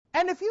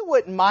And if you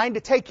wouldn't mind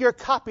to take your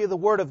copy of the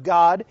Word of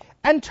God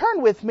and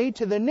turn with me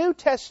to the New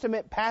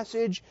Testament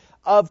passage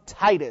of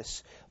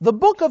Titus. The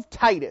book of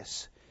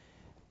Titus.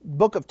 The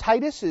book of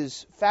Titus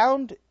is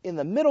found in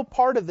the middle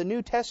part of the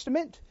New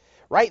Testament,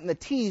 right in the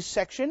T's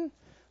section.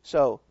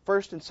 So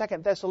 1st and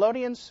 2nd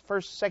Thessalonians,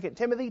 1st, 2nd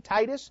Timothy,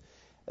 Titus.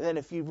 And then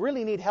if you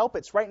really need help,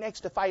 it's right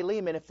next to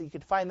Philemon, if you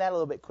could find that a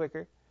little bit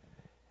quicker.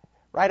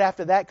 Right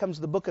after that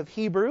comes the book of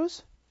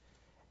Hebrews.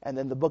 And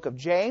then the book of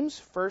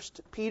James, 1st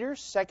Peter,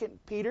 2nd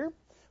Peter,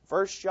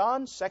 1st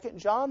John, 2nd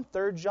John,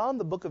 3rd John,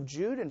 the book of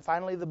Jude, and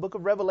finally the book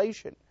of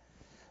Revelation.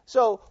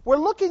 So we're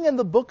looking in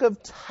the book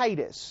of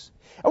Titus.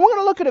 And we're going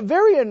to look at a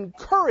very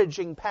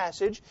encouraging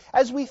passage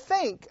as we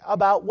think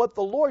about what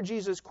the Lord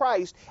Jesus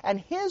Christ and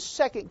His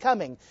second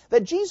coming,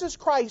 that Jesus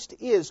Christ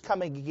is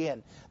coming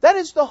again. That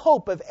is the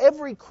hope of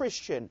every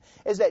Christian,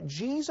 is that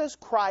Jesus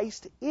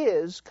Christ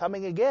is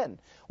coming again.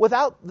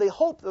 Without the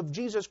hope of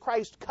Jesus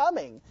Christ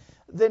coming,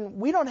 then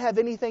we don't have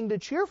anything to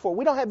cheer for.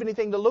 We don't have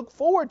anything to look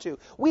forward to.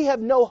 We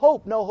have no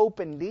hope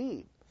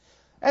indeed.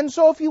 And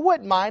so if you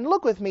wouldn't mind,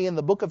 look with me in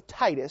the book of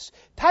Titus,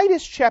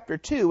 Titus chapter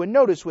 2, and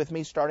notice with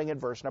me starting at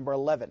verse number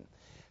 11.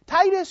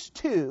 Titus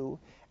 2,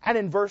 and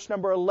in verse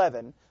number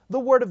 11, the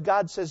Word of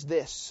God says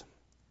this: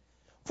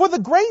 For the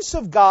grace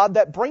of God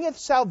that bringeth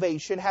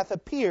salvation hath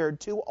appeared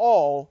to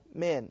all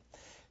men,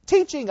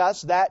 teaching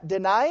us that,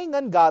 denying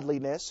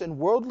ungodliness and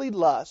worldly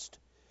lust,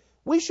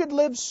 we should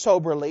live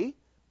soberly,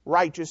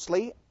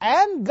 righteously,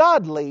 and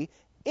godly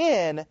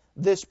in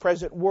this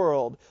present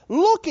world,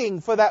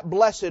 looking for that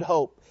blessed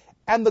hope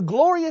and the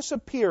glorious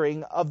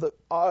appearing of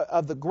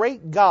the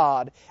great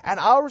God and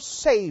our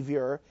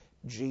Savior,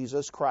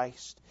 Jesus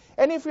Christ.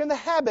 And if you're in the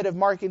habit of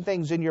marking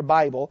things in your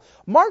Bible,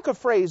 mark a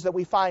phrase that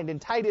we find in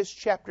Titus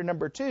chapter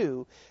number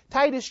 2.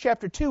 Titus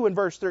chapter 2 and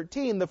verse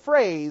 13, the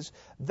phrase,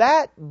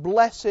 that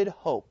blessed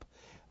hope.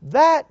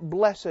 That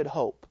blessed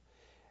hope.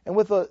 And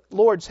with the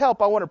Lord's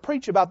help, I want to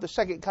preach about the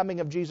second coming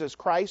of Jesus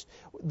Christ,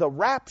 the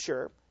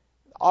rapture,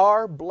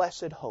 our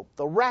blessed hope.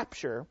 The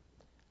rapture,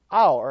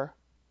 our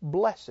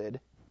blessed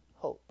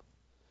hope.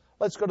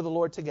 Let's go to the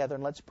Lord together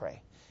and let's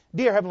pray.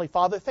 Dear Heavenly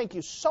Father, thank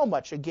you so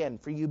much again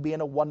for you being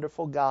a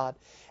wonderful God.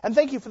 And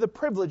thank you for the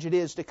privilege it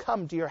is to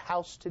come to your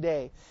house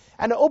today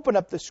and to open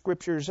up the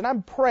Scriptures. And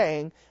I'm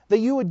praying that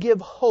you would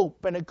give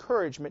hope and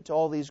encouragement to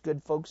all these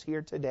good folks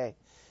here today.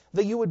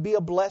 That you would be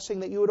a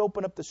blessing, that you would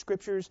open up the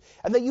Scriptures,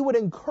 and that you would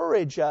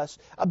encourage us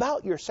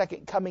about your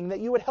second coming, that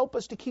you would help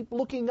us to keep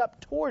looking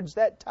up towards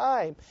that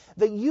time,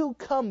 that you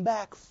come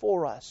back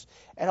for us,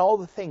 and all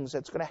the things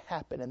that's going to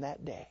happen in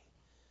that day.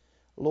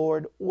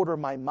 Lord, order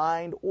my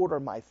mind, order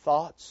my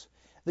thoughts,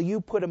 that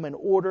you put them in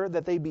order,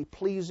 that they be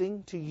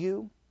pleasing to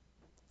you.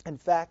 In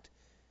fact,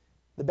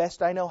 the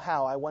best I know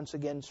how, I once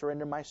again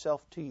surrender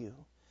myself to you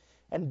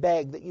and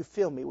beg that you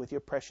fill me with your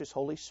precious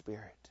Holy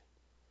Spirit.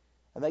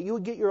 And that you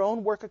would get your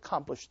own work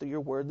accomplished through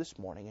your word this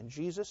morning. In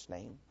Jesus'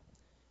 name,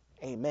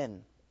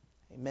 amen.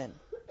 Amen.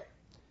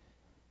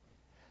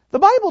 The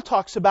Bible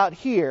talks about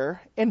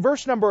here, in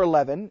verse number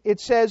 11, it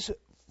says,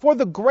 For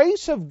the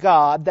grace of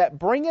God that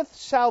bringeth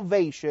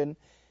salvation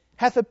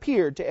hath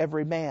appeared to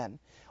every man.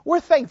 We're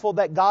thankful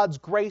that God's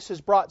grace has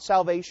brought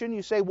salvation.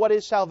 You say, what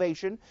is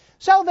salvation?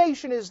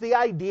 Salvation is the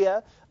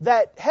idea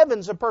that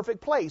heaven's a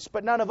perfect place,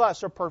 but none of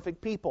us are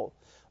perfect people.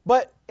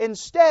 But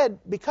instead,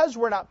 because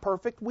we're not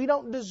perfect, we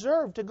don't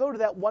deserve to go to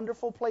that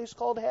wonderful place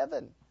called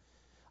heaven.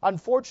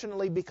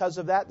 Unfortunately, because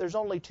of that, there's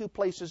only two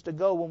places to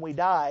go when we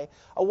die.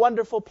 A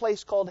wonderful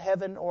place called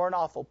heaven or an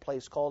awful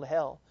place called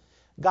hell.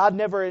 God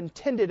never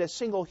intended a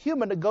single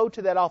human to go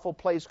to that awful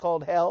place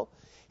called hell.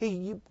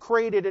 He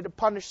created it to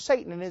punish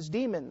Satan and his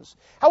demons.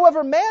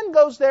 However, man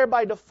goes there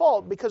by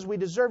default because we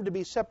deserve to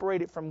be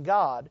separated from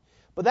God.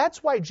 But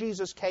that's why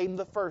Jesus came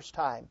the first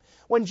time.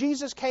 When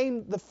Jesus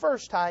came the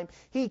first time,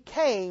 He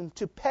came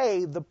to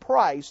pay the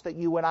price that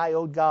you and I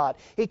owed God.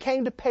 He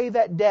came to pay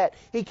that debt.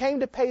 He came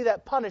to pay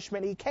that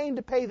punishment. He came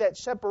to pay that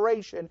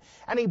separation.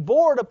 And He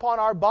bore it upon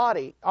our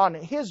body, on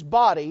His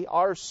body,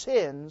 our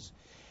sins.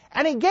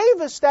 And He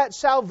gave us that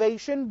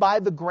salvation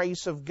by the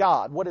grace of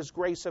God. What is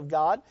grace of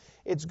God?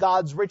 It's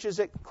God's riches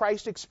at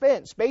Christ's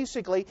expense.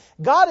 Basically,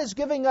 God is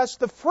giving us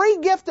the free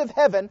gift of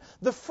heaven,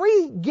 the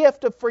free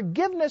gift of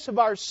forgiveness of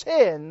our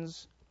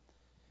sins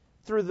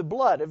through the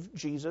blood of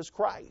Jesus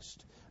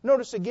Christ.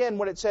 Notice again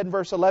what it said in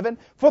verse 11.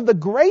 For the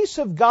grace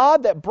of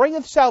God that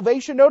bringeth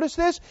salvation, notice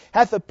this,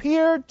 hath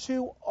appeared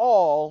to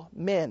all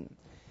men.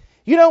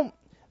 You know,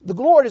 the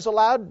Lord is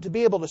allowed to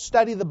be able to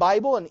study the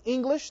Bible in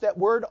English, that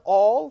word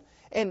all.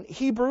 In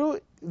Hebrew,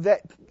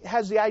 that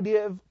has the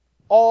idea of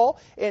all.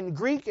 In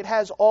Greek, it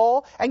has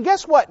all. And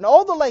guess what? In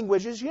all the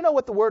languages, you know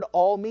what the word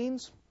all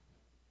means?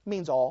 It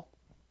means all.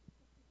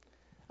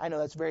 I know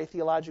that's very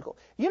theological.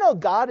 You know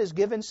God has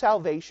given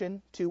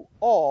salvation to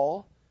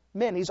all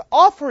men. He's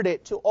offered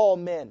it to all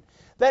men.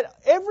 That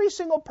every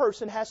single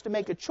person has to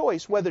make a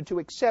choice whether to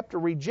accept or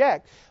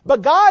reject.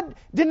 But God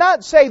did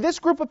not say, this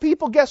group of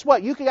people, guess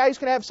what? You guys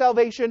can have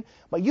salvation,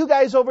 but you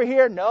guys over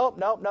here, nope.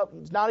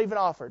 It's not even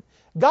offered.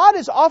 God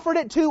has offered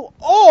it to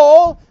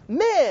all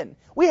men.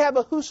 We have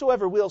a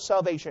whosoever will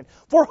salvation.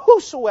 For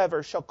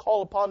whosoever shall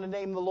call upon the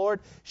name of the Lord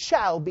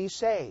shall be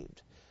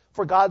saved.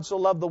 For God so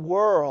loved the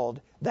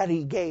world that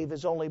He gave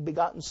His only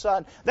begotten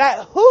Son,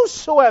 that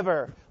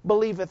whosoever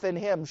believeth in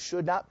Him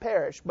should not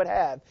perish, but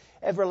have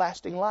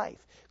everlasting life.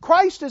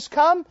 Christ has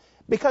come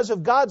because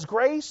of God's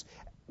grace,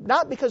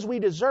 not because we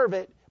deserve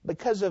it,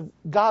 because of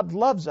God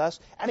loves us,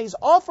 and He's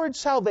offered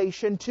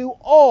salvation to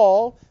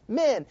all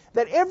men,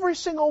 that every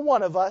single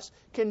one of us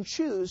can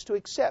choose to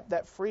accept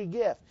that free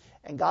gift.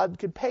 And God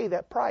could pay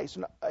that price.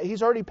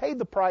 He's already paid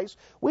the price.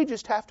 We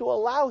just have to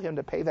allow Him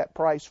to pay that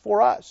price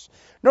for us.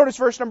 Notice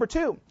verse number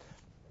 2.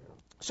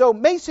 So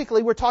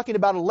basically we're talking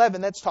about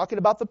 11. That's talking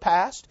about the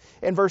past.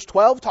 And verse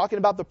 12, talking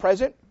about the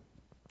present.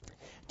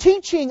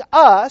 Teaching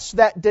us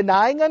that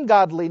denying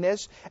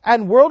ungodliness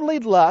and worldly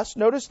lust,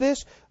 notice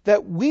this,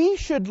 that we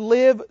should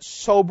live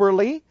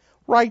soberly,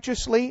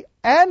 righteously,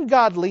 and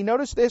godly,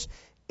 notice this,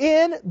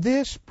 in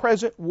this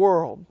present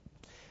world.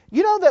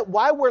 You know that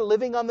while we're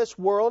living on this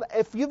world,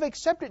 if you've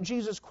accepted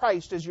Jesus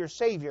Christ as your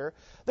Savior,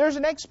 there's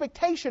an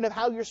expectation of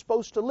how you're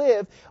supposed to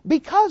live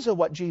because of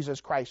what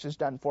Jesus Christ has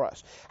done for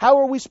us. How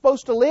are we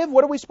supposed to live?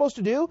 What are we supposed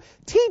to do?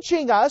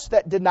 Teaching us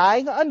that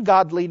denying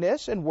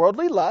ungodliness and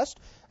worldly lust,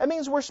 that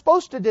means we're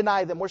supposed to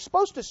deny them. We're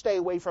supposed to stay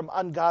away from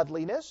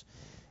ungodliness.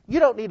 You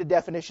don't need a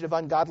definition of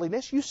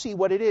ungodliness. You see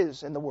what it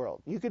is in the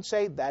world. You could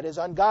say that is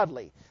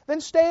ungodly.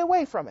 Then stay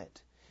away from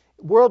it.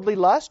 Worldly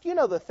lust, you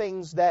know the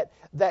things that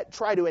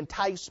try to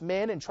entice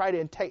men and try to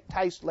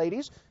entice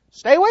ladies.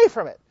 Stay away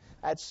from it.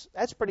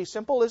 That's pretty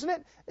simple, isn't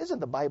it? Isn't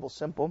the Bible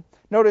simple?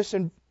 Notice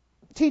in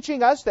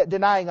teaching us that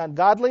denying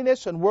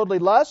ungodliness and worldly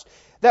lust,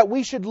 that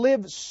we should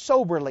live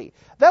soberly.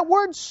 That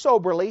word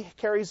soberly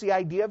carries the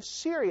idea of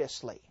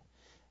seriously.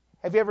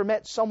 Have you ever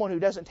met someone who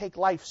doesn't take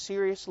life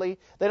seriously?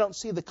 They don't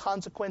see the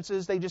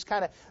consequences. They just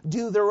kind of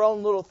do their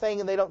own little thing,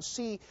 and they don't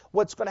see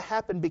what's going to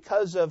happen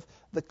because of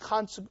the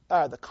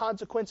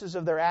consequences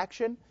of their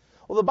action.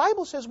 Well, the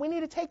Bible says we need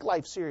to take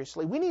life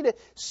seriously. We need to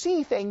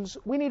see things.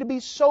 We need to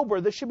be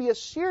sober. There should be a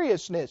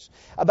seriousness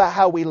about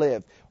how we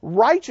live.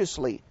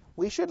 Righteously,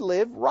 we should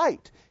live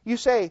right. You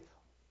say,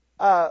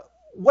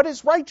 what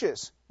is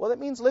righteous? Well, that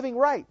means living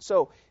right.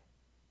 So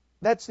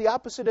that's the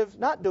opposite of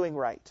not doing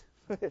right.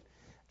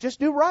 Just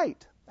do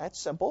right. That's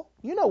simple.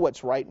 You know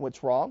what's right and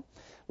what's wrong.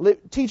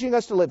 Teaching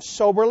us to live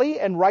soberly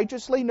and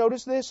righteously,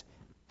 notice this,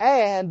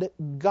 and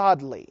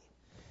godly.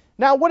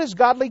 Now, what does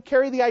godly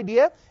carry the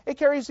idea? It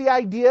carries the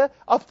idea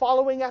of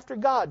following after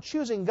God,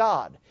 choosing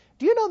God.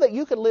 Do you know that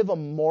you can live a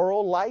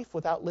moral life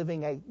without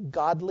living a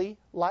godly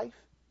life?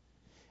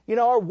 You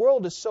know, our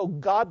world is so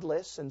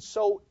godless and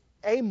so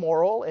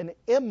amoral and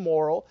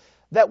immoral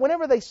that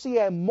whenever they see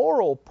a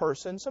moral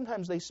person,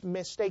 sometimes they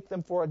mistake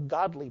them for a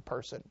godly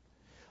person.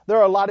 There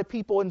are a lot of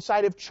people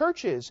inside of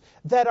churches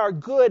that are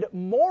good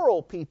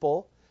moral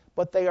people,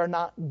 but they are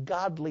not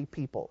godly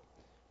people.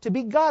 To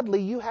be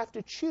godly, you have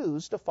to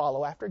choose to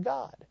follow after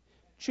God.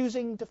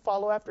 Choosing to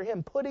follow after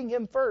Him, putting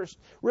Him first,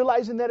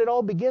 realizing that it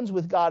all begins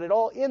with God, it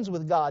all ends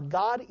with God.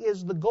 God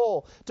is the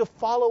goal, to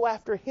follow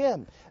after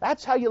Him.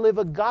 That's how you live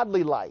a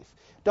godly life.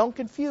 Don't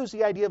confuse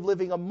the idea of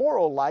living a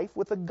moral life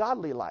with a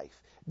godly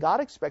life. God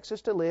expects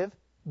us to live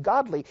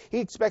godly. He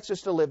expects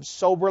us to live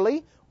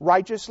soberly,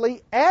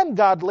 righteously, and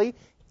godly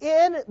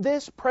in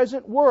this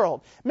present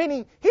world.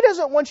 Meaning, He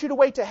doesn't want you to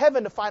wait to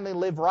heaven to finally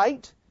live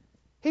right.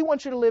 He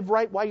wants you to live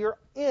right while you're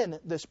in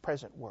this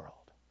present world.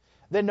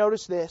 Then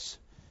notice this.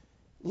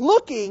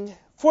 Looking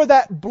for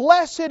that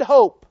blessed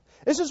hope.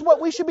 This is what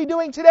we should be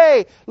doing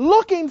today.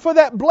 Looking for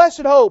that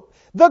blessed hope.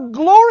 The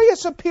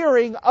glorious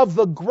appearing of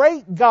the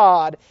great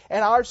God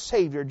and our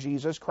Savior,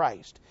 Jesus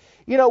Christ.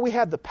 You know, we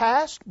have the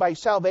past by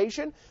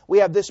salvation. We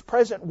have this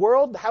present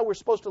world, how we're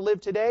supposed to live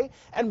today.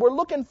 And we're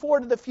looking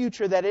forward to the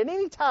future that at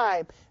any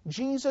time,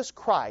 Jesus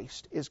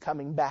Christ is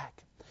coming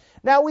back.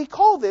 Now, we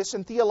call this,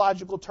 in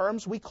theological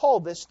terms, we call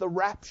this the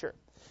rapture.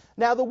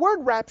 Now, the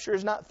word rapture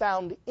is not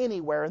found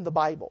anywhere in the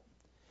Bible.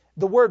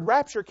 The word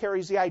rapture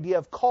carries the idea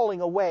of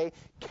calling away,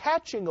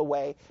 catching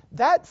away.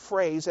 That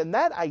phrase and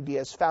that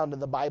idea is found in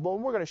the Bible,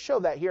 and we're going to show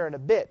that here in a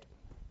bit.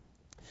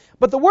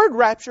 But the word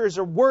rapture is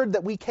a word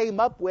that we came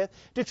up with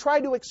to try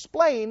to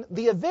explain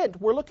the event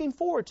we're looking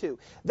forward to.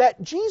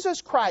 That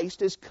Jesus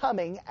Christ is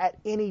coming at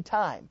any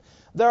time.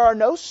 There are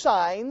no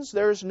signs,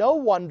 there's no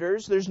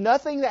wonders, there's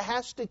nothing that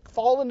has to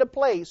fall into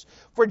place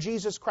for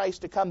Jesus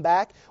Christ to come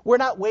back. We're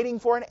not waiting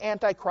for an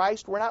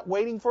antichrist, we're not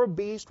waiting for a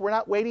beast, we're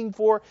not waiting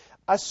for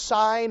a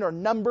sign or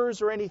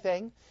numbers or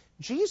anything.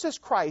 Jesus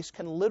Christ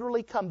can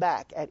literally come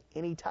back at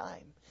any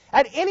time.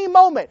 At any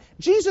moment,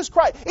 Jesus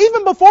Christ,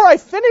 even before I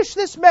finish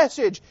this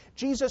message,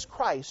 Jesus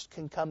Christ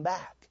can come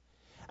back.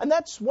 And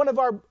that's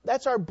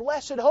our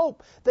blessed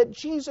hope, that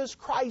Jesus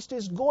Christ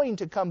is going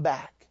to come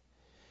back.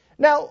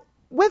 Now,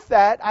 with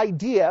that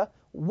idea,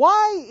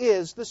 Why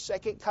is the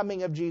second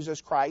coming of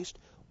Jesus Christ,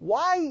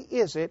 why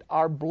is it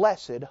our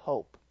blessed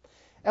hope?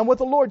 And with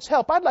the Lord's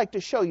help, I'd like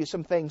to show you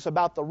some things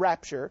about the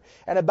rapture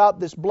and about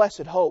this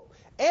blessed hope,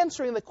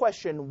 answering the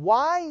question,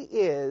 why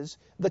is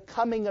the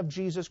coming of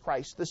Jesus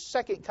Christ, the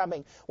second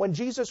coming, when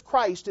Jesus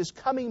Christ is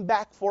coming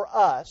back for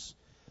us,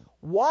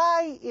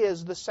 why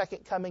is the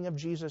second coming of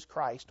Jesus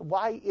Christ,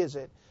 why is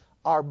it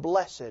our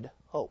blessed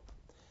hope?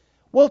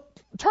 Well,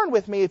 turn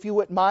with me, if you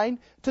wouldn't mind,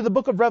 to the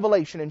book of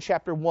Revelation in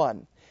chapter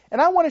 1.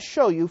 And I want to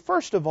show you,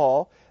 first of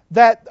all,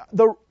 that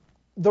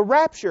the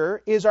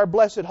rapture is our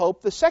blessed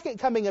hope. The second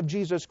coming of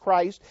Jesus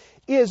Christ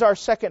is our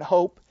second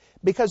hope,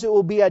 because it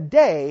will be a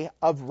day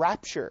of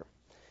rapture.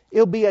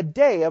 It'll be a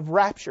day of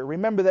rapture.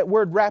 Remember that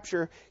word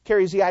rapture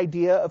carries the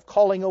idea of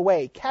calling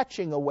away,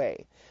 catching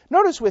away.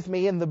 Notice with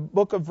me in the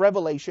book of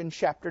Revelation,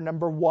 chapter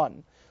number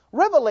 1.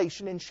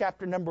 Revelation in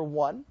chapter number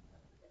 1.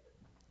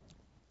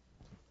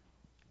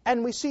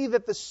 And we see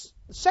that the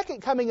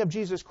second coming of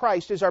Jesus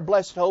Christ is our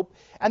blessed hope,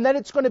 and that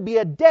it's going to be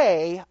a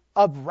day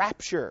of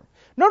rapture.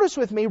 Notice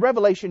with me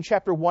Revelation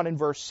chapter 1 and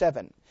verse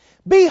 7.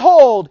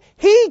 Behold,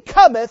 he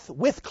cometh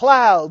with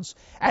clouds,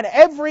 and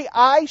every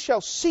eye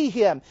shall see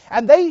him,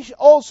 and they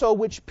also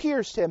which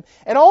pierced him,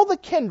 and all the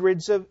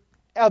kindreds of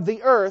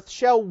the earth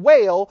shall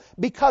wail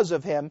because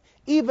of him.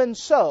 Even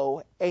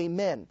so,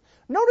 amen.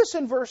 Notice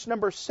in verse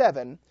number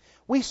 7,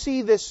 we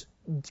see this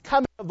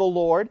coming of the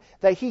Lord,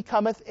 that he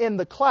cometh in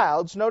the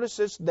clouds. Notice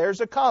this,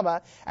 there's a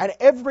comma, and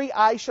every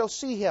eye shall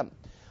see him.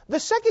 The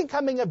second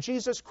coming of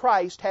Jesus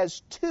Christ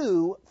has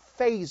two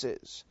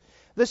phases.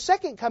 The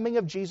second coming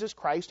of Jesus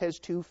Christ has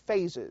two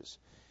phases.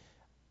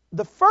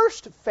 The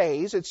first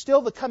phase, it's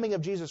still the coming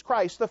of Jesus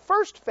Christ. The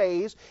first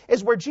phase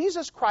is where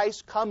Jesus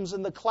Christ comes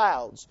in the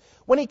clouds.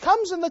 When he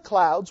comes in the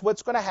clouds,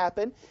 what's going to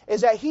happen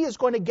is that he is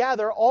going to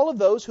gather all of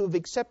those who have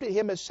accepted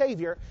him as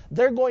Savior.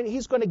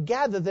 He's going to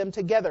gather them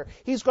together.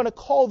 He's going to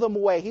call them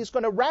away. He's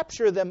going to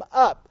rapture them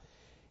up,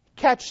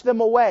 catch them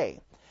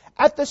away.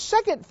 At the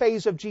second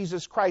phase of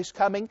Jesus Christ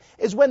coming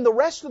is when the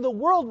rest of the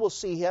world will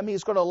see him.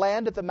 He's going to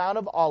land at the Mount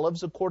of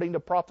Olives, according to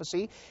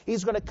prophecy.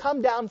 He's going to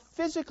come down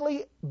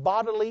physically,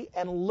 bodily,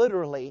 and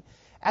literally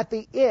at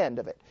the end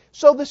of it.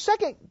 So the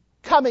second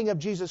coming of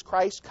Jesus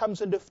Christ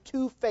comes into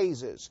two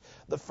phases.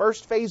 The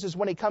first phase is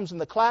when he comes in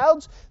the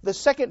clouds. The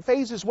second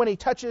phase is when he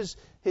touches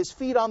his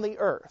feet on the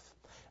earth.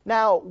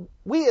 Now,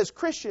 we as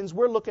Christians,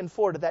 we're looking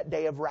forward to that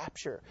day of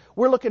rapture.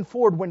 We're looking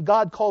forward when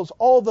God calls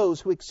all those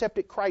who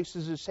accepted Christ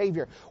as his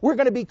Savior. We're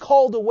going to be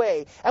called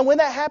away. And when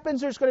that happens,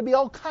 there's going to be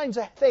all kinds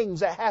of things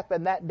that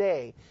happen that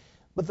day.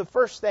 But the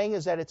first thing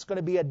is that it's going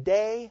to be a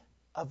day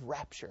of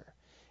rapture.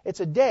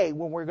 It's a day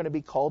when we're going to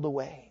be called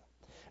away.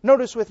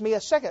 Notice with me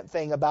a second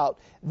thing about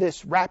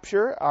this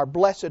rapture, our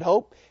blessed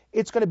hope.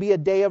 It's going to be a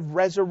day of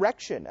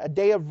resurrection. A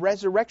day of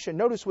resurrection.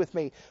 Notice with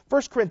me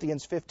 1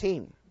 Corinthians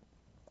 15.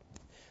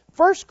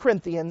 1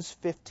 Corinthians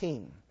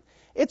 15.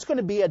 It's going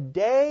to be a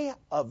day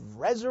of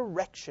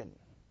resurrection.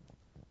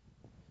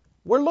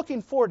 We're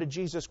looking forward to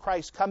Jesus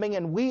Christ coming,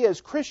 and we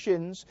as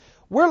Christians,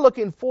 we're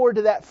looking forward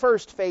to that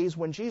first phase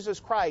when Jesus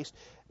Christ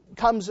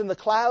comes in the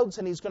clouds,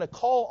 and he's going to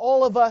call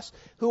all of us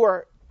who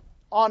are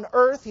on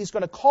earth, he's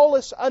going to call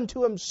us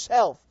unto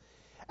himself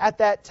at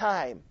that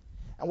time.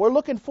 And we're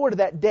looking forward to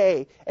that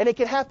day. And it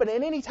can happen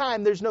at any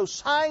time. There's no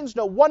signs,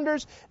 no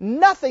wonders,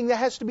 nothing that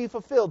has to be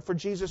fulfilled for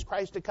Jesus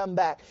Christ to come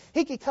back.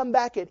 He can come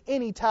back at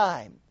any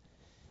time.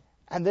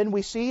 And then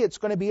we see it's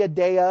going to be a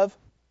day of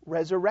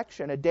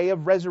resurrection, a day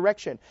of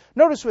resurrection.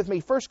 Notice with me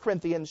 1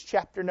 Corinthians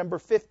chapter number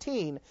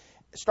 15,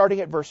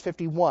 starting at verse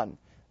 51.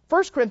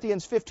 1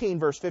 Corinthians 15,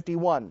 verse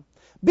 51.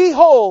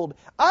 Behold,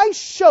 I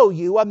show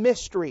you a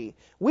mystery.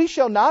 We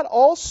shall not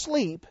all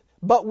sleep,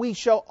 but we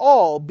shall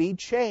all be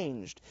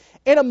changed.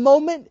 In a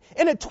moment,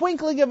 in a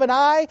twinkling of an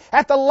eye,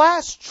 at the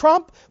last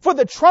trump, for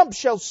the trump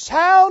shall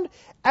sound,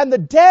 and the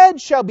dead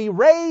shall be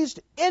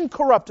raised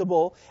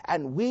incorruptible,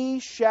 and we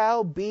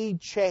shall be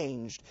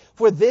changed.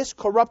 For this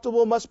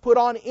corruptible must put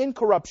on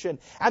incorruption,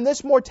 and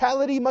this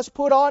mortality must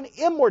put on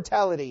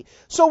immortality.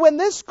 So when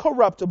this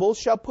corruptible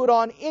shall put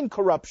on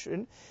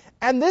incorruption,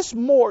 and this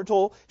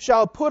mortal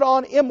shall put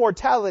on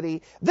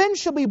immortality, then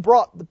shall be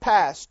brought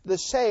past the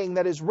saying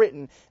that is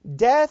written,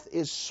 Death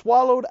is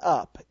swallowed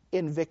up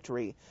in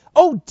victory.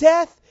 O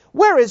death,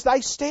 where is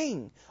thy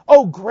sting?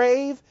 O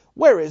grave,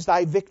 where is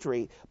thy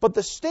victory? But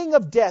the sting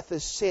of death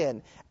is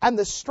sin, and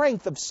the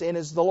strength of sin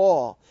is the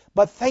law.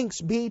 But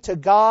thanks be to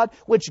God,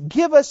 which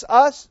giveth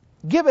us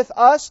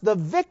the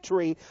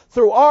victory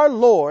through our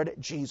Lord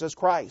Jesus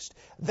Christ.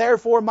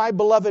 Therefore, my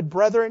beloved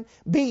brethren,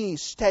 be ye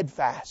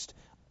steadfast,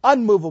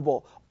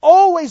 unmovable,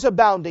 always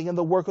abounding in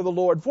the work of the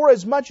Lord, for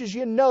as much as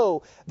you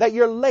know that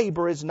your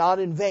labor is not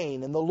in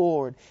vain in the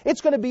Lord.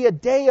 It's going to be a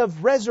day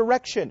of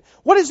resurrection.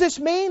 What does this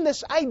mean,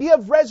 this idea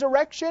of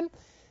resurrection?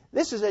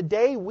 This is a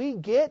day we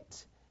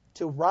get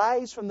to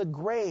rise from the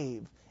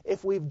grave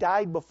if we've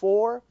died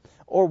before,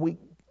 or we...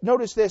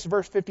 Notice this,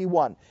 verse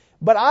 51.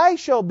 But I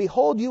shall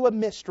behold you a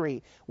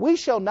mystery. We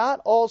shall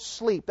not all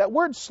sleep. That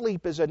word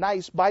sleep is a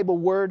nice Bible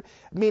word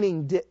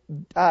meaning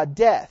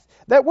death.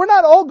 That we're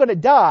not all going to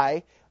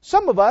die,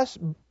 some of us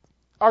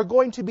are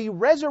going to be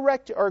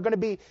resurrected, or going to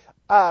be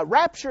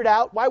raptured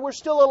out while we're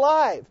still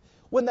alive.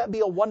 Wouldn't that be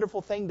a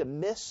wonderful thing, to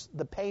miss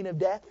the pain of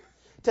death?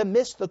 To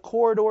miss the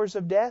corridors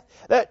of death?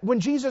 That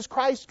when Jesus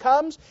Christ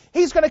comes,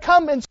 He's going to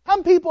come and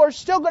some people are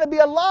still going to be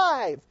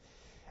alive.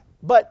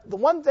 But the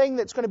one thing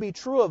that's going to be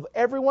true of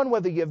everyone,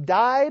 whether you've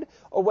died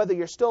or whether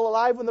you're still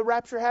alive when the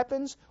rapture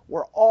happens,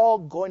 we're all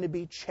going to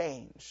be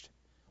changed.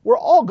 We're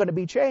all going to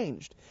be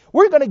changed.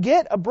 We're going to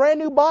get a brand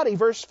new body,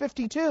 verse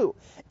 52.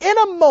 In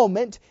a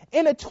moment,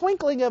 in a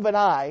twinkling of an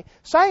eye,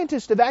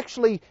 scientists have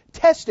actually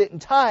tested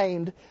and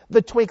timed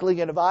the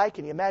twinkling of an eye.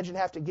 Can you imagine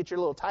having to get your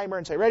little timer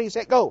and say, ready,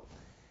 set, go?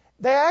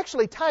 They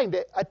actually timed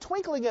it. A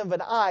twinkling of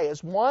an eye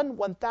is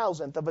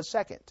 1/1000th of a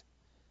second.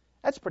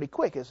 That's pretty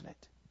quick, isn't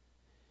it?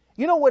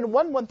 You know, when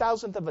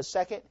 1/1000th of a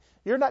second,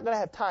 you're not going to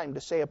have time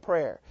to say a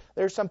prayer.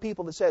 There's some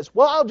people that says,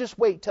 well, I'll just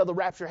wait till the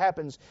rapture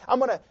happens. I'm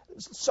going to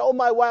sow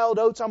my wild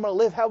oats. I'm going to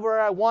live however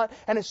I want.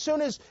 And as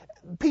soon as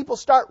people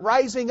start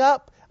rising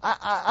up,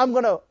 I'm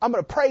going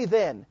to pray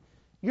then.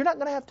 You're not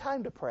going to have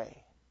time to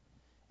pray.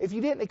 If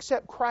you didn't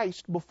accept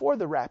Christ before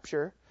the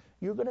rapture,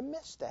 you're going to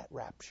miss that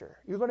rapture.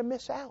 You're going to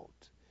miss out.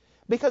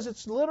 Because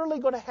it's literally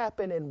going to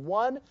happen in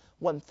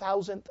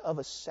 1/1000th of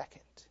a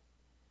second.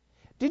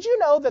 Did you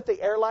know that the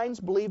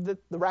airlines believe that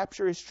the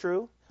rapture is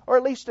true? Or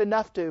at least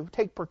enough to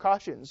take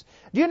precautions.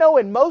 Do you know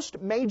in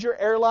most major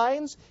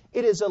airlines,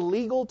 it is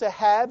illegal to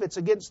have, it's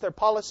against their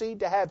policy,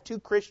 to have two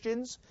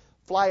Christians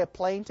fly a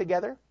plane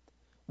together?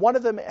 One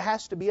of them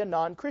has to be a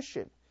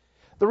non-Christian.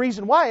 The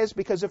reason why is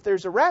because if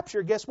there's a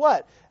rapture, guess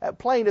what? That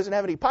plane doesn't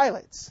have any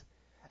pilots.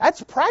 That's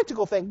a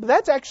practical thing, but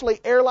that's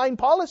actually airline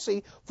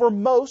policy for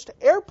most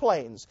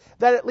airplanes.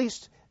 That at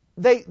least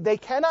they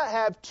cannot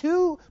have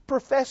two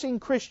professing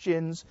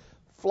Christians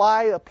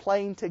fly a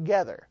plane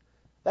together.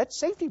 That's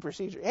safety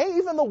procedure. Hey,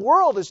 even the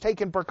world has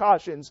taken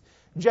precautions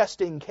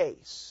just in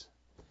case.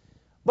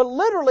 But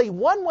literally,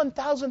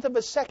 1/1000th of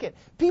a second,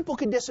 people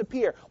could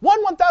disappear.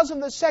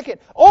 1/1000th of a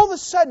second, all of a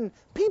sudden,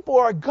 people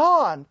are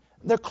gone.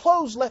 Their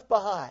clothes left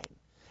behind.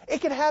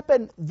 It can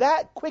happen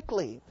that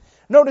quickly.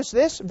 Notice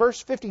this, verse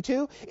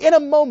 52. In a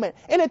moment,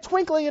 in a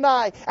twinkling of an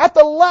eye, at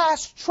the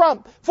last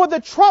trump, for the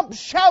trump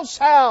shall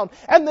sound,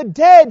 and the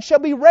dead shall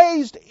be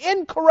raised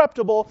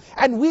incorruptible,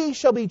 and we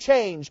shall be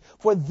changed.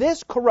 For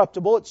this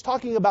corruptible, it's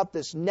talking about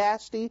this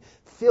nasty,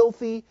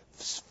 filthy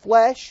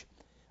flesh,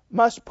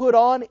 must put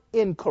on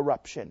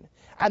incorruption.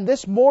 And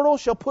this mortal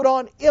shall put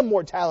on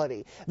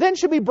immortality. Then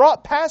shall be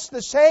brought past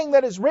the saying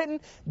that is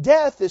written,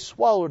 death is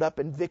swallowed up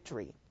in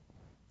victory.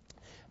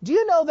 Do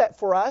you know that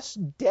for us,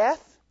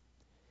 death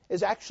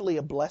is actually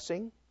a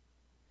blessing?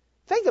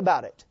 Think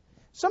about it.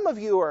 Some of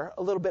you are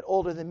a little bit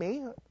older than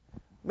me,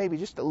 maybe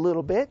just a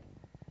little bit.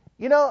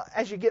 You know,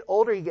 as you get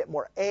older, you get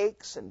more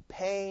aches and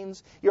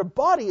pains. Your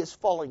body is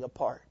falling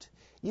apart.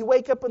 You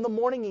wake up in the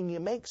morning and you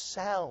make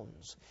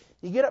sounds.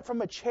 You get up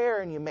from a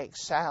chair and you make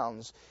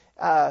sounds.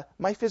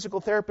 My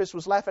physical therapist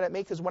was laughing at me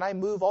because when I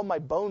move, all my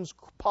bones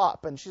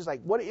pop. And she's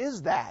like, what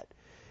is that?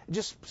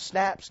 Just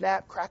snap,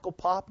 snap, crackle,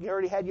 pop. You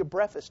already had your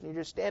breakfast and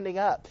you're just standing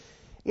up.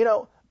 You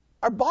know,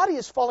 our body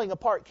is falling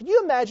apart. Can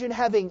you imagine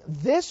having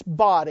this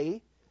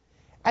body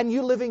and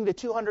you living to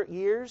 200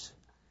 years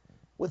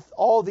with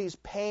all these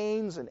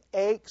pains and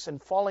aches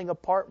and falling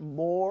apart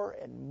more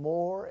and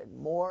more and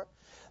more?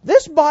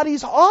 This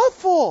body's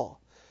awful.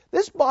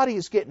 This body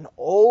is getting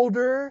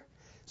older.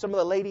 Some of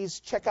the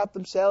ladies check out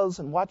themselves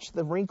and watch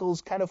the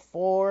wrinkles kind of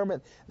form,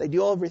 and they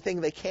do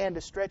everything they can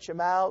to stretch them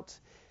out.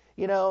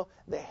 You know,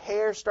 the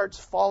hair starts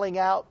falling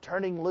out,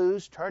 turning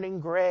loose,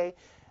 turning gray.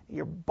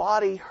 Your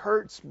body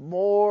hurts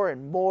more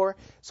and more.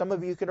 Some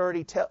of you can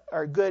already tell,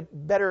 are good,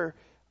 better,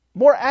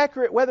 more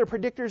accurate weather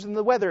predictors than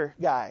the weather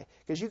guy,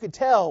 because you can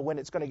tell when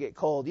it's going to get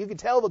cold. You can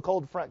tell the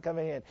cold front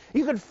coming in.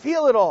 You can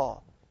feel it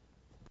all.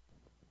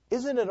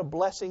 Isn't it a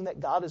blessing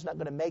that God is not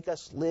going to make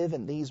us live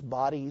in these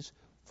bodies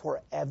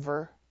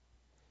forever?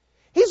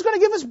 He's going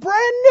to give us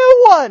brand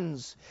new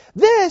ones.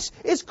 This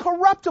is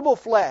corruptible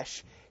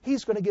flesh.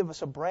 He's going to give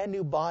us a brand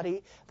new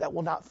body that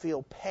will not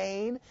feel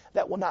pain,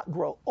 that will not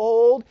grow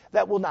old,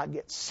 that will not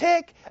get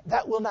sick,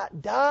 that will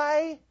not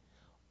die.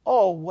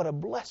 Oh, what a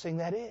blessing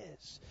that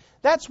is.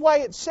 That's why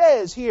it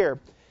says here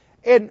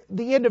in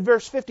the end of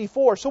verse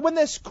 54, so when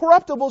this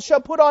corruptible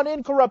shall put on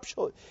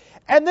incorruption,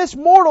 and this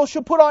mortal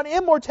shall put on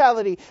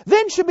immortality,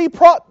 then shall be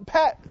brought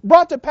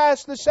to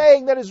pass the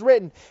saying that is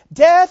written,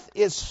 death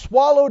is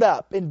swallowed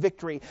up in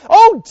victory.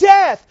 O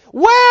death,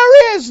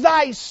 where is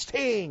thy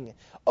sting?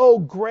 O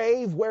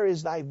grave, where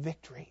is thy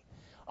victory?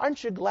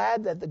 Aren't you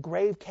glad that the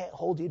grave can't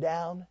hold you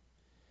down?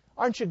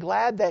 Aren't you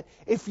glad that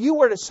if you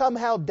were to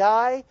somehow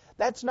die,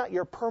 that's not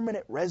your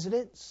permanent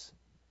residence?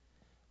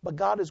 But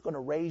God is going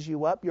to raise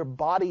you up. Your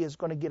body is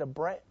going to get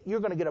you're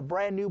going to get a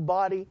brand new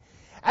body.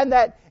 And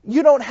that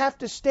you don't have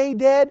to stay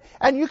dead.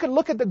 And you can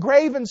look at the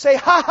grave and say,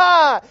 ha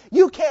ha,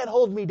 you can't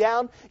hold me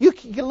down. You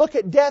can look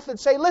at death and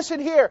say,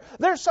 listen here,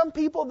 there's some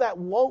people that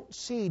won't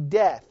see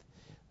death.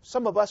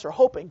 Some of us are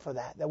hoping for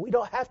that we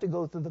don't have to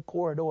go through the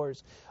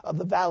corridors of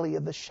the valley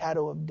of the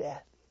shadow of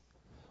death.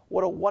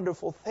 What a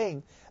wonderful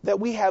thing that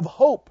we have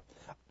hope.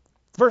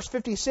 Verse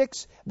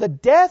 56,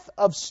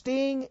 the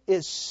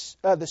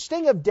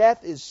sting of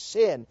death is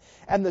sin,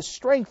 and the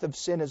strength of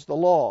sin is the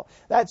law.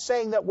 That's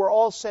saying that we're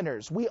all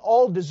sinners. We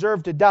all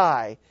deserve to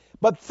die.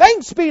 But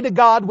thanks be to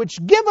God,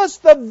 which give us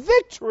the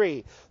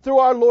victory through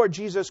our Lord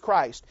Jesus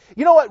Christ.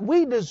 You know what?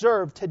 We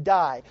deserve to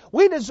die.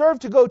 We deserve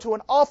to go to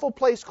an awful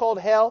place called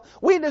hell.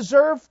 We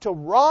deserve to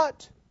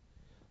rot.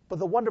 But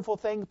the wonderful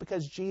thing,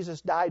 because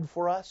Jesus died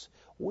for us,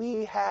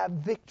 we have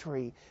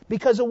victory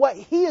because of what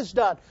He has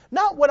done.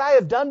 Not what I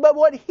have done, but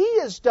what He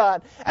has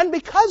done. And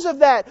because of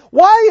that,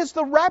 why is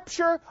the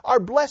rapture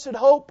our blessed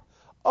hope?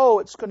 Oh,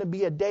 it's going to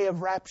be a day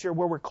of rapture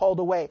where we're called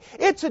away.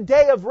 It's a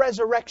day of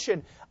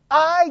resurrection.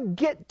 I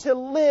get to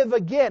live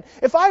again.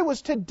 If I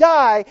was to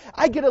die,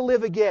 I get to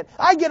live again.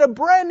 I get a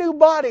brand new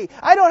body.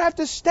 I don't have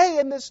to stay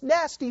in this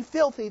nasty,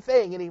 filthy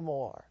thing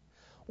anymore.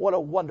 What a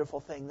wonderful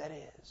thing that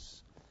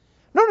is.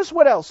 Notice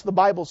what else the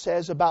Bible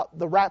says about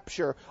the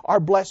rapture, our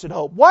blessed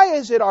hope. Why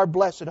is it our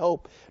blessed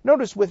hope?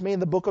 Notice with me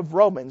in the book of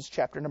Romans,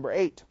 chapter number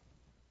 8.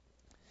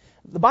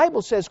 The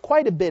Bible says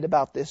quite a bit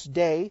about this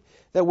day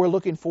that we're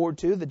looking forward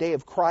to, the day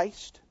of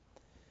Christ.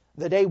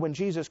 The day when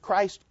Jesus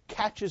Christ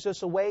catches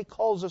us away,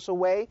 calls us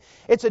away.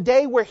 It's a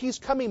day where He's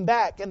coming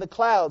back in the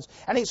clouds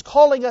and He's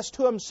calling us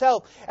to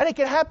Himself. And it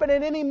can happen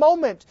at any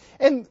moment.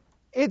 And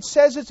it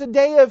says it's a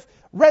day of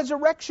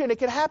resurrection. It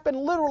can happen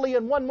literally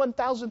in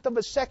 1/1000th of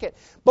a second.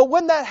 But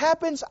when that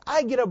happens,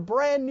 I get a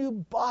brand new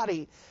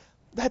body.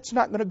 That's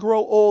not going to grow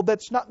old.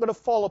 That's not going to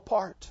fall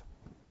apart.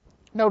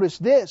 Notice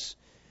this.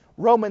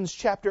 Romans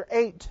chapter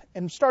 8,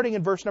 and starting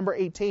in verse number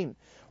 18.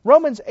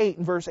 Romans 8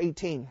 and verse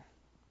 18.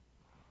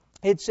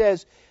 It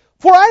says,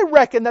 "For I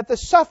reckon that the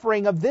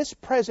suffering of this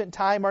present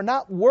time are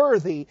not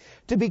worthy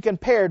to be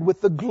compared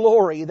with the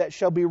glory that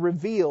shall be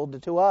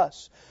revealed to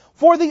us.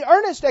 For the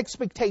earnest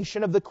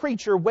expectation of the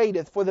creature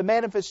waiteth for the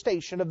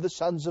manifestation of the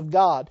sons of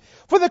God.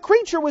 For the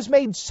creature was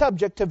made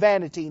subject to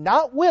vanity,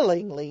 not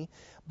willingly,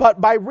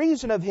 but by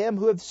reason of Him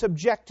who hath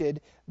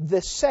subjected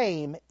the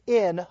same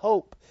in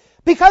hope.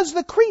 Because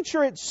the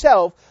creature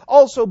itself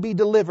also be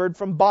delivered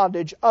from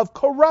bondage of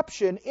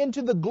corruption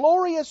into the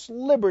glorious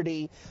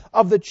liberty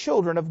of the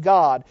children of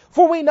God.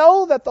 For we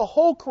know that the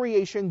whole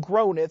creation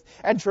groaneth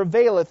and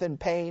travaileth in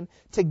pain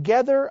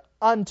together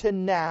unto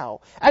now.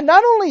 And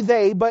not only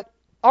they, but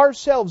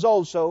ourselves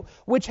also,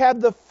 which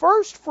have the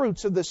first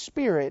fruits of the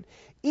Spirit,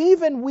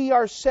 even we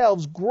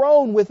ourselves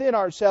groan within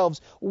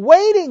ourselves,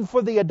 waiting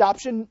for the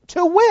adoption,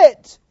 to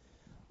wit,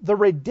 the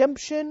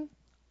redemption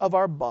of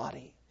our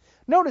body."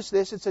 Notice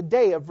this, it's a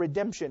day of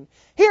redemption.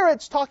 Here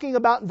it's talking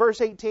about in verse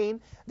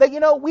 18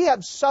 that, we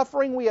have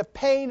suffering, we have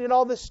pain and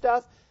all this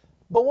stuff,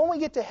 but when we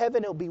get to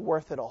heaven, it'll be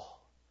worth it all.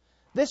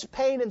 This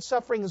pain and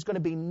suffering is going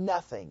to be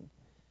nothing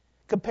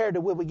compared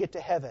to when we get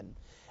to heaven.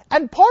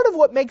 And part of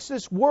what makes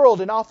this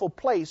world an awful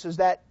place is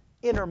that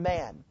inner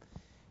man.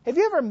 Have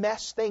you ever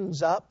messed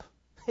things up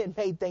and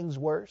made things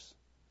worse?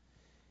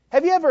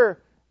 Have you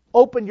ever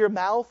opened your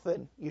mouth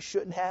and you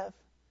shouldn't have?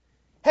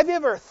 Have you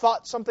ever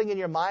thought something in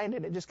your mind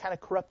and it just kind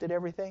of corrupted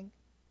everything?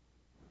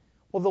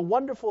 Well, the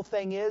wonderful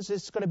thing is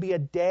it's going to be a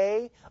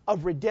day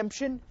of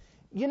redemption.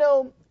 I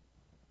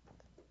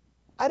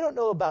don't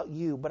know about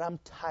you, but I'm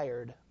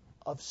tired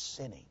of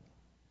sinning.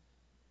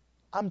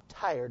 I'm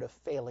tired of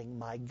failing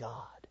my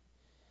God.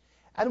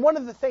 And one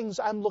of the things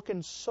I'm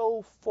looking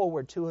so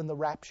forward to in the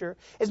rapture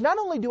is not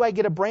only do I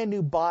get a brand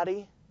new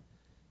body,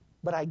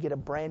 but I get a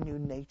brand new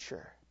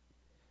nature.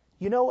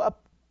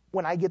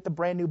 When I get the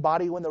brand new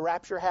body, when the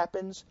rapture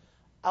happens,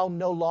 I'll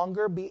no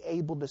longer be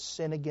able to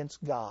sin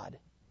against God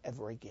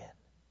ever again.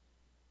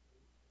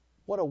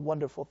 What a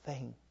wonderful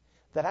thing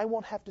that I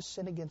won't have to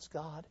sin against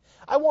God.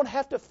 I won't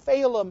have to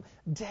fail Him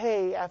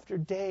day after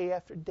day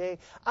after day.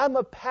 I'm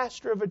a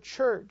pastor of a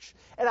church,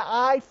 and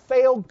I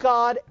fail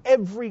God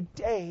every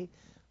day.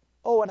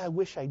 Oh, and I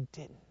wish I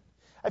didn't.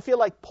 I feel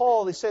like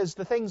Paul, he says,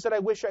 the things that I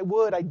wish I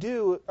would, I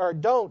do or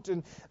don't,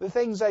 and the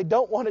things I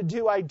don't want to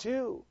do, I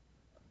do.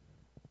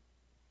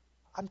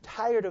 I'm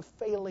tired of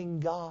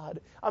failing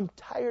God. I'm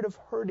tired of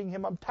hurting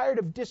Him. I'm tired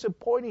of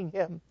disappointing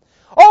Him.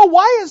 Oh,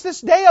 why is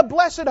this day a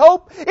blessed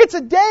hope? It's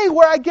a day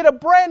where I get a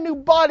brand new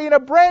body and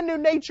a brand new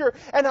nature,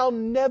 and I'll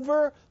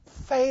never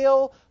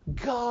fail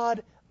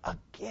God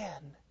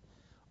again.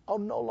 I'll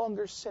no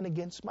longer sin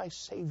against my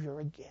Savior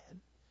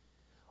again.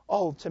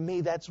 Oh, to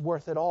me, that's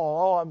worth it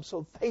all. Oh, I'm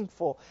so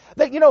thankful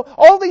that,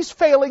 all these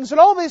failings and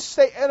all this,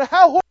 and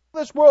how horrible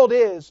this world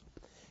is,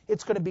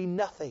 it's going to be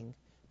nothing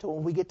till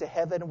when we get to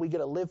heaven and we get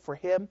to live for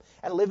Him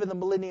and live in the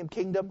millennium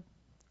kingdom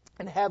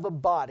and have a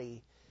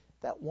body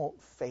that won't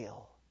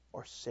fail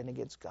or sin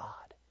against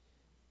God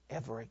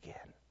ever again.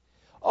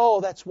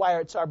 Oh, that's why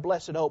it's our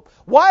blessed hope.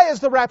 Why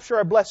is the rapture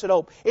our blessed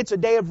hope? It's a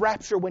day of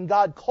rapture when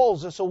God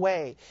calls us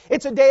away.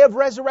 It's a day of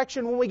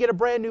resurrection when we get a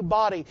brand new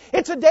body.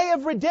 It's a day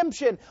of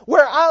redemption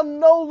where I'll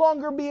no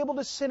longer be able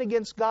to sin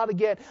against God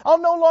again. I'll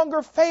no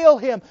longer fail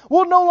Him.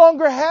 We'll no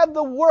longer have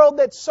the world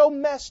that's so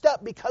messed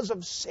up because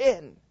of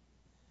sin.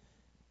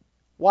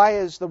 Why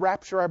is the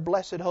rapture our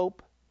blessed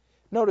hope?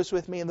 Notice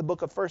with me in the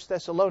book of 1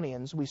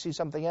 Thessalonians, we see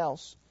something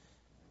else.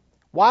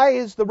 Why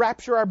is the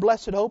rapture our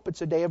blessed hope?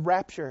 It's a day of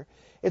rapture.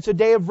 It's a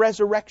day of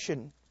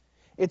resurrection.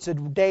 It's a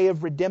day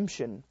of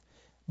redemption.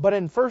 But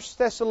in 1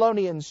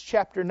 Thessalonians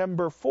chapter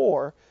number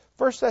 4,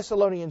 1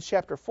 Thessalonians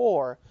chapter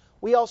 4,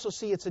 we also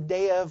see it's a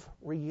day of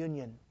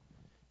reunion.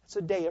 It's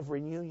a day of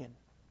reunion.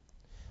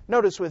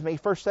 Notice with me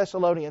 1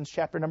 Thessalonians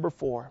chapter number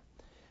 4.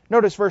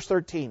 Notice verse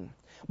 13.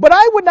 But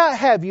I would not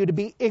have you to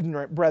be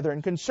ignorant,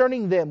 brethren,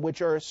 concerning them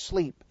which are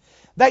asleep,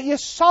 that ye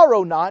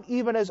sorrow not,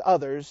 even as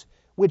others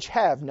which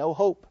have no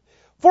hope.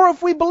 For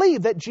if we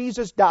believe that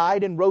Jesus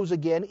died and rose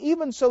again,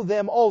 even so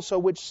them also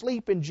which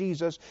sleep in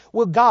Jesus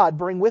will God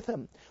bring with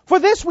him. For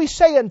this we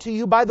say unto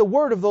you by the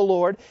word of the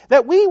Lord,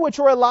 that we which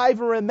are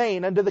alive and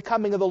remain unto the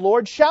coming of the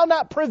Lord shall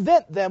not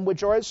prevent them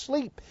which are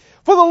asleep.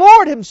 For the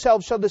Lord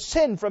himself shall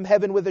descend from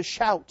heaven with a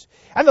shout,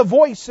 and the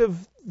voice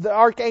of the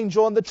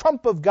archangel, and the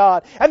trump of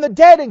God, and the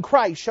dead in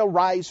Christ shall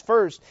rise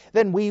first.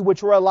 Then we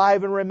which are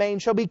alive and remain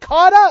shall be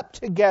caught up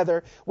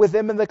together with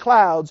them in the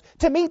clouds,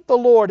 to meet the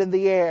Lord in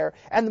the air,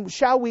 and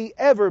shall we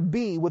ever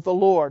be with the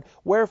Lord.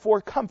 Wherefore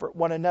comfort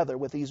one another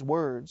with these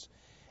words.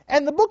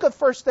 And the book of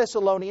 1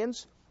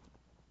 Thessalonians,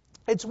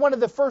 it's one of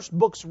the first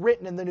books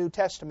written in the New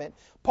Testament.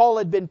 Paul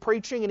had been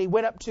preaching, and he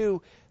went up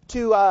to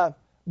the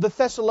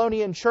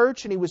Thessalonian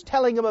church, and he was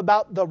telling them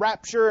about the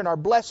rapture and our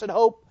blessed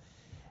hope.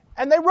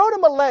 And they wrote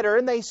him a letter,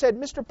 and they said,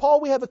 Mr. Paul,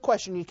 we have a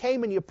question. You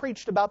came and you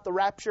preached about the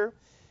rapture,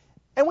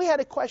 and we had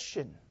a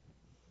question.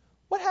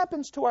 What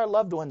happens to our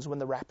loved ones when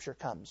the rapture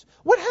comes?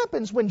 What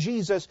happens when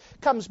Jesus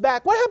comes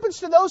back? What happens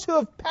to those who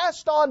have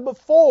passed on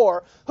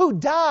before, who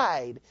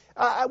died?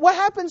 What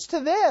happens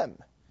to them?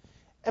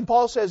 And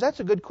Paul says, that's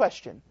a good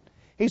question.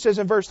 He says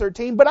in verse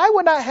 13, but I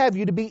would not have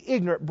you to be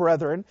ignorant,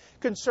 brethren,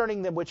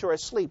 concerning them which are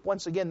asleep.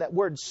 Once again, that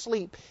word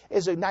sleep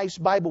is a nice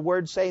Bible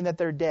word saying that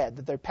they're dead,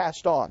 that they're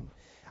passed on.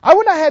 I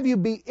would not have you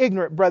be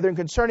ignorant, brethren,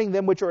 concerning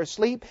them which are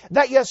asleep,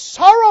 that ye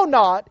sorrow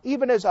not,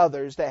 even as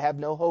others that have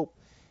no hope.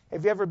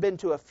 Have you ever been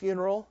to a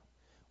funeral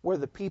where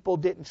the people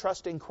didn't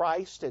trust in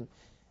Christ and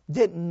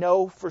didn't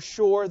know for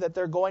sure that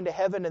they're going to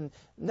heaven, and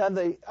none of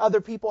the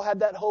other people had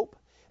that hope?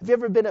 Have you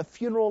ever been at a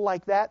funeral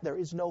like that? There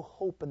is no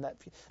hope in that.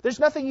 There's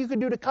nothing you can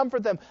do to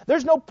comfort them.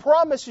 There's no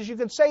promises you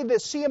can say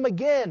this, see them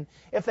again,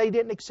 if they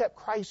didn't accept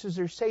Christ as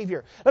their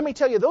Savior. Let me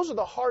tell you, those are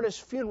the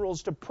hardest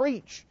funerals to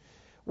preach,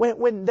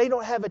 when they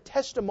don't have a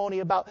testimony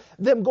about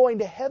them going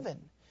to heaven.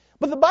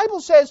 But the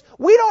Bible says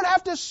we don't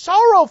have to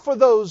sorrow for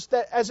those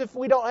that as if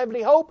we don't have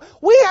any hope.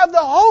 We have the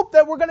hope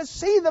that we're going to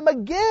see them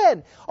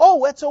again.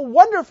 Oh, that's a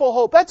wonderful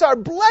hope. That's our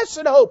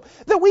blessed hope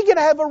that we can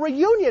have a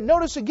reunion.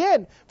 Notice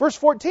again, verse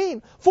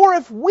 14. For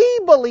if we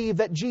believe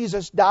that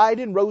Jesus died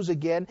and rose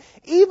again,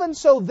 even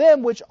so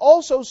them which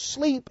also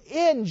sleep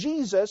in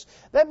Jesus,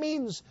 that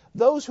means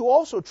those who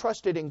also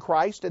trusted in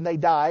Christ and they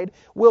died,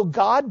 will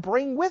God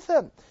bring with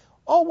him.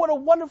 Oh, what a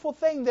wonderful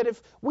thing that if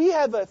we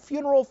have a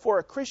funeral for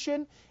a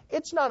Christian,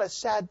 it's not a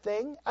sad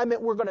thing. I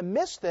mean, we're going to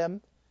miss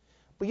them.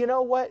 But you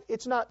know what?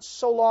 It's not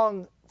so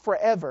long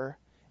forever.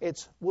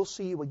 It's we'll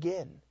see you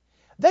again.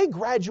 They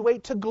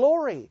graduate to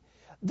glory.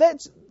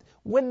 That's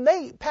when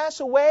they pass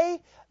away,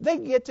 they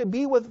get to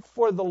be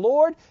for the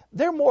Lord.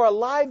 They're more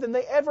alive than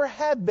they ever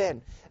have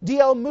been.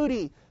 D.L.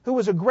 Moody, who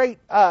was a great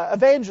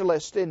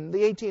evangelist in the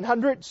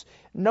 1800s,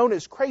 known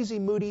as Crazy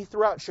Moody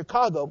throughout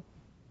Chicago,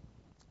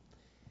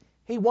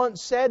 he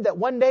once said that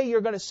one day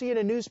you're going to see in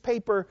a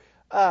newspaper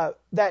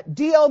that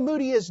D.L.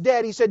 Moody is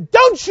dead. He said,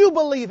 don't you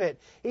believe it?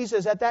 He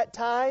says, at that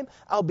time,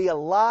 I'll be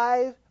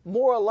alive,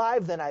 more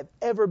alive than I've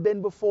ever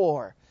been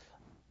before.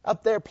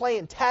 Up there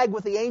playing tag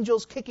with the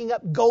angels, kicking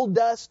up gold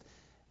dust,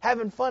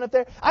 having fun up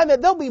there. I mean,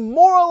 they'll be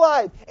more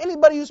alive.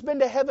 Anybody who's been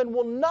to heaven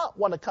will not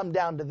want to come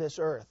down to this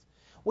earth.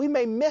 We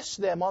may miss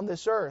them on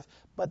this earth,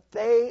 but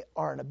they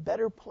are in a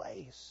better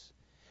place.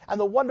 And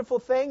the wonderful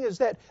thing is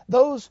that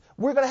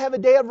we're going to have a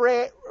day of,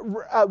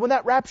 when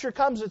that rapture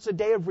comes, it's a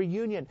day of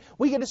reunion.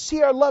 We get to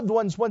see our loved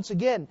ones once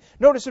again.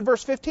 Notice in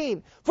verse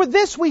 15, for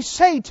this we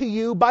say to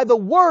you by the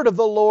word of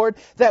the Lord,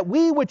 that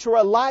we which are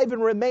alive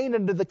and remain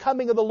unto the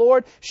coming of the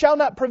Lord shall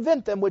not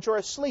prevent them which are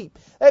asleep.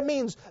 That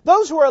means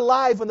those who are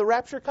alive when the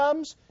rapture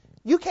comes,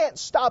 you can't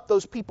stop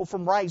those people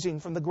from rising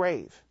from the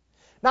grave.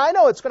 Now, I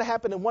know it's going to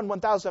happen in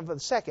 1/1000th of a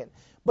second,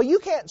 but you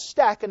can't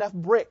stack enough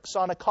bricks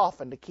on a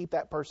coffin to keep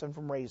that person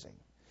from raising.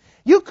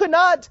 You could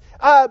not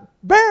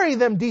bury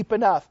them deep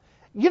enough.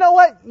 You know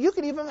what? You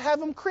could even have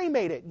them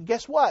cremated. And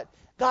guess what?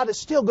 God is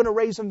still going to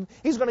raise him.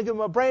 He's going to give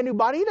him a brand new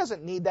body. He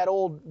doesn't need that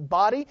old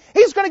body.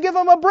 He's going to give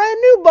him a brand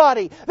new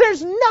body.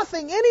 There's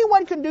nothing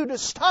anyone can do to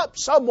stop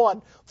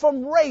someone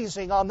from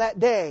raising on that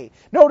day.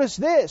 Notice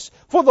this.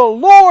 For the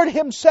Lord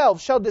himself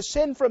shall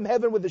descend from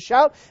heaven with a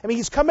shout. I mean,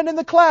 he's coming in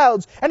the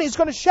clouds, and he's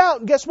going to shout.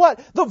 And guess what?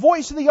 The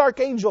voice of the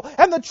archangel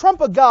and the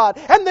trump of God,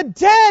 and the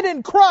dead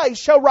in Christ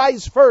shall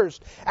rise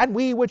first. And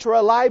we which are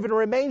alive and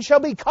remain shall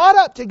be caught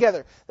up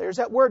together. There's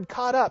that word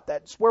caught up.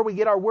 That's where we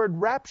get our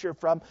word rapture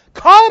from.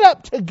 Caught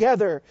up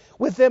together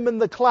with them in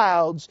the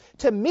clouds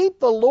to meet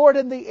the Lord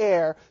in the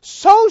air.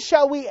 So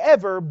shall we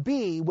ever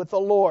be with the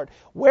Lord.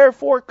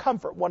 Wherefore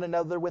comfort one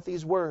another with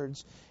these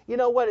words. You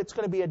know what? It's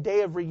going to be a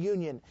day of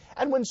reunion.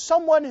 And when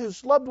someone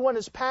whose loved one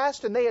has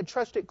passed and they had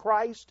trusted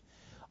Christ,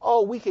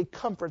 we could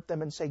comfort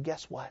them and say,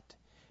 guess what?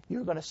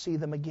 You're going to see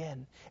them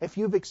again. If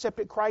you've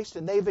accepted Christ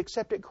and they've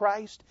accepted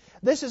Christ,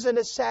 this isn't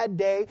a sad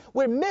day.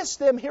 We miss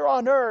them here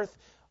on earth.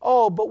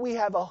 But we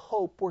have a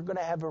hope we're going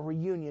to have a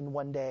reunion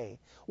one day.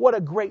 What a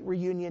great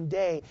reunion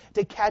day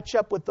to catch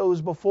up with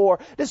those before,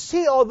 to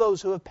see all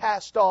those who have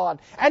passed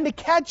on, and to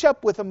catch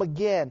up with them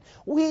again.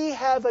 We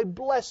have a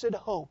blessed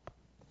hope.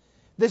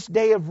 This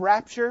day of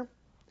rapture,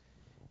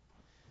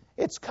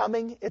 it's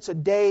coming. It's a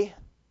day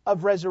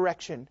of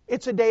resurrection.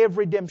 It's a day of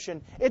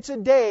redemption. It's a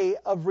day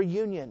of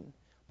reunion.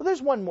 But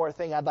there's one more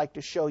thing I'd like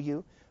to show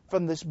you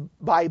from this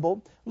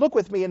Bible. Look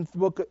with me in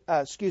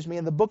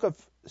the book of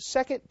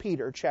 2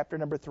 Peter, chapter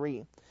number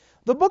 3.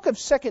 The book of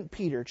 2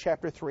 Peter,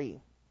 chapter 3.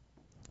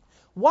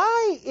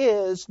 Why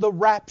is the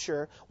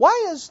rapture,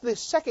 why is the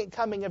second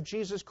coming of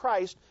Jesus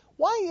Christ,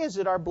 why is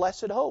it our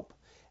blessed hope?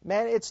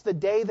 Man, it's the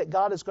day that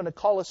God is going to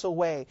call us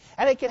away.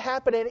 And it can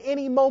happen at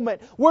any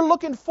moment. We're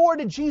looking forward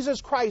to Jesus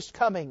Christ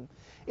coming.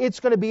 It's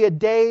going to be a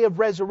day of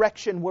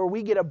resurrection where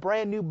we get a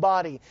brand new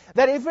body.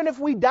 That even if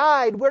we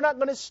died, we're not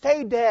going to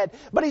stay dead.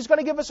 But He's going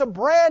to give us a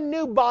brand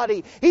new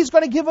body. He's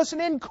going to give us an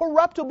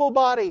incorruptible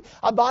body.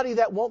 A body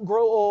that won't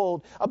grow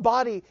old. A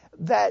body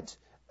that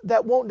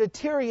won't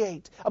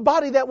deteriorate. A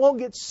body that won't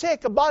get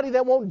sick. A body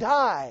that won't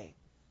die.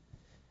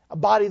 A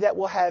body that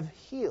will have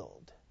healed.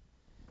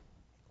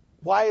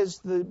 Why is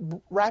the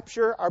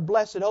rapture our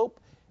blessed hope?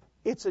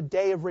 It's a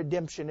day of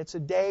redemption. It's a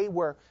day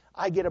where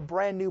I get a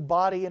brand new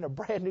body and a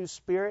brand new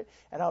spirit,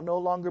 and I'll no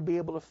longer be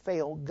able to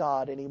fail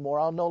God anymore.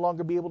 I'll no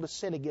longer be able to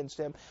sin against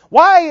Him.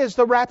 Why is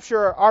the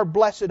rapture our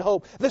blessed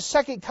hope? The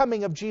second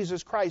coming of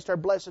Jesus Christ, our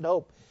blessed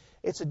hope.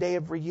 It's a day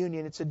of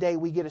reunion. It's a day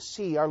we get to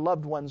see our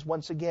loved ones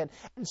once again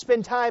and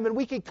spend time, and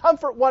we can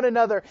comfort one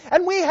another,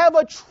 and we have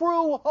a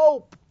true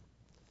hope.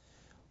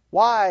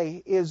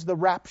 Why is the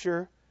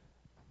rapture,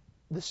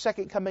 the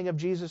second coming of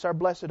Jesus, our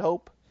blessed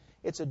hope?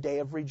 It's a day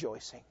of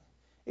rejoicing.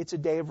 It's a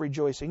day of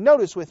rejoicing.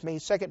 Notice with me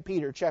 2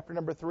 Peter chapter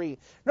number 3.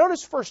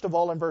 Notice first of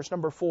all in verse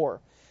number 4.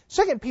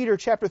 2 Peter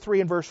chapter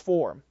 3 and verse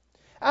 4.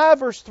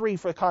 Verse 3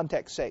 for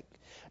context's sake.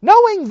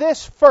 Knowing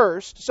this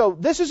first, so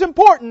this is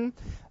important,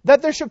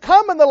 that there should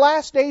come in the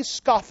last days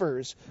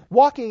scoffers,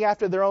 walking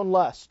after their own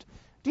lust.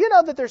 Do you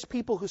know that there's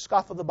people who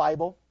scoff of the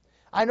Bible?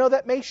 I know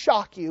that may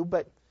shock you,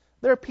 but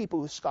there are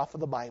people who scoff of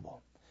the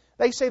Bible.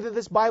 They say that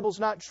this Bible's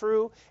not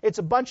true. It's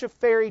a bunch of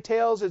fairy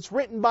tales. It's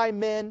written by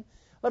men.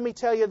 Let me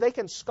tell you, they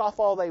can scoff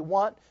all they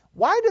want.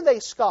 Why do they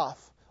scoff?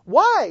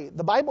 Why?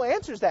 The Bible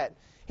answers that.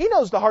 He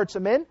knows the hearts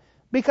of men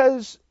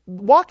because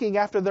walking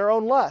after their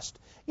own lust.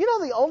 You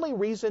know, the only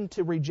reason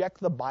to reject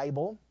the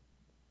Bible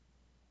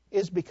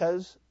is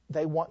because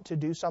they want to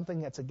do something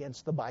that's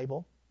against the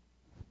Bible.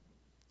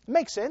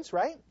 Makes sense,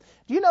 right?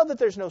 Do you know that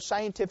there's no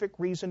scientific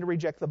reason to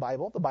reject the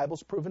Bible? The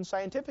Bible's proven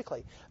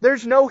scientifically.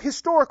 There's no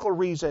historical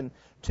reason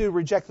to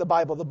reject the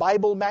Bible. The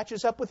Bible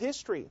matches up with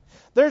history.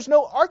 There's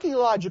no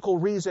archaeological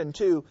reason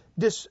to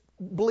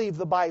disbelieve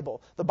the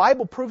Bible. The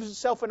Bible proves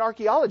itself in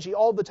archaeology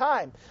all the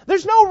time.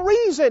 There's no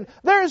reason,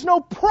 there is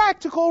no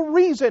practical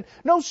reason,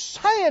 no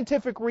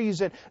scientific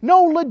reason,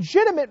 no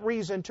legitimate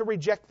reason to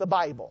reject the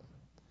Bible.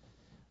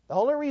 The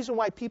only reason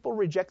why people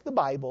reject the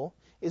Bible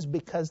is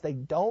because they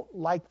don't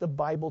like the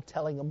Bible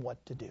telling them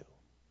what to do.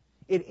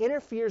 It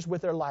interferes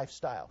with their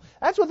lifestyle.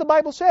 That's what the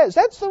Bible says.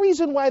 That's the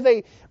reason why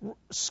they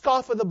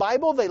scoff at the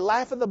Bible, they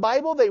laugh at the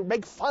Bible, they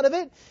make fun of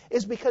it,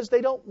 is because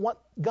they don't want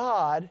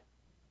God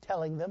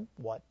telling them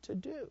what to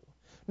do.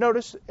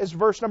 Notice as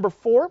verse number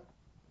 4.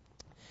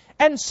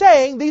 And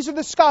saying, these are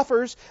the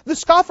scoffers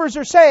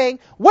are saying,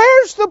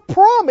 where's the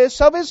promise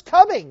of His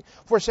coming?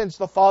 For since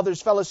the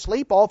fathers fell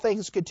asleep, all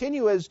things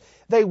continue as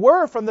they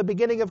were from the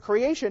beginning of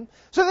creation.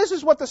 So this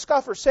is what the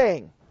scoffer's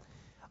saying.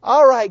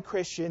 All right,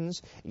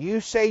 Christians, you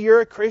say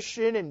you're a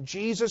Christian and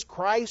Jesus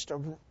Christ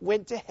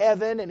went to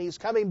heaven and He's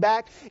coming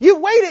back. You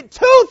waited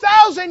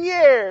 2,000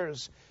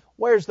 years.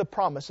 Where's the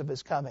promise of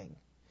His coming?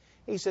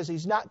 He says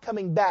He's not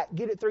coming back.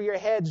 Get it through your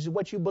heads.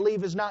 What you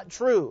believe is not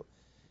true.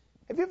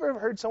 Have you ever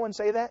heard someone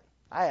say that?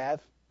 I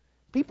have.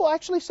 People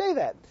actually say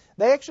that.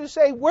 They actually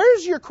say,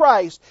 where's your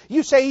Christ?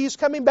 You say He's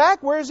coming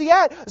back. Where is He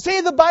at?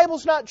 Say the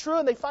Bible's not true,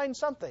 and they find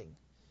something.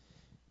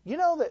 You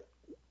know that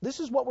this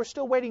is what we're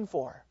still waiting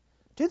for.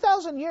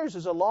 2,000 years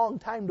is a long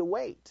time to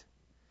wait.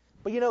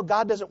 But you know,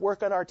 God doesn't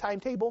work on our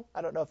timetable.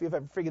 I don't know if you've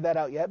ever figured that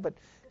out yet, but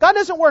God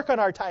doesn't work on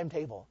our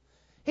timetable.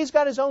 He's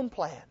got His own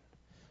plan.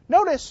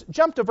 Notice,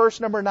 jump to verse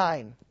number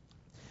 9.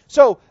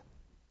 So,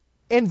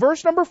 in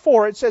verse number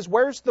 4, it says,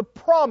 where's the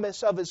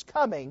promise of His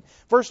coming?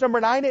 Verse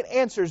number 9, it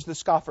answers the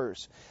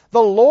scoffers.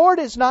 The Lord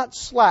is not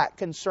slack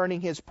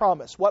concerning His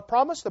promise. What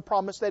promise? The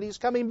promise that He's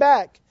coming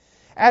back.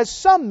 As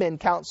some men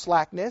count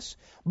slackness,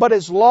 but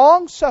is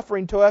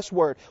long-suffering to us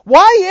word.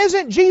 Why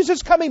isn't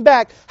Jesus coming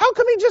back? How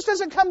come He just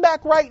doesn't come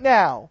back right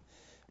now?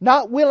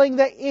 not willing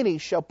that any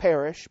shall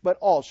perish, but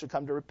all shall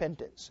come to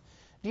repentance.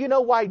 Do you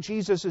know why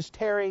Jesus is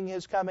tarrying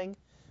His coming?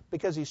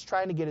 Because He's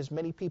trying to get as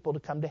many people to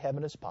come to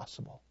heaven as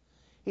possible.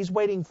 He's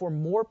waiting for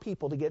more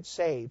people to get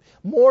saved,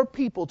 more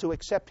people to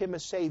accept Him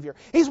as Savior.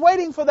 He's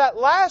waiting for that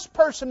last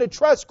person to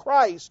trust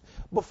Christ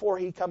before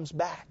He comes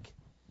back.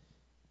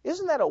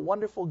 Isn't that a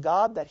wonderful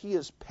God that He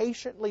is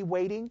patiently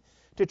waiting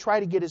to try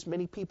to get as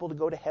many people to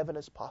go to heaven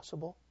as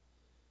possible?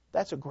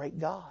 That's a great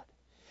God.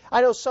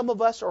 I know some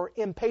of us are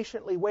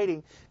impatiently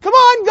waiting. Come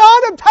on,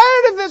 God, I'm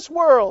tired of this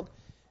world.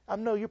 I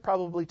know you're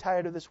probably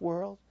tired of this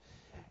world.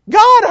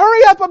 God,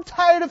 hurry up, I'm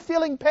tired of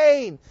feeling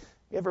pain.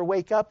 You ever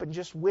wake up and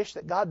just wish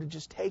that God would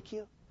just take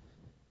you?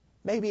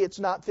 Maybe it's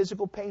not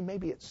physical pain,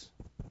 maybe it's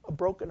a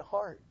broken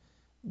heart.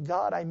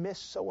 God, I miss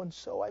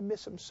so-and-so. I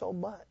miss him so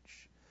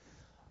much.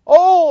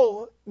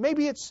 Oh,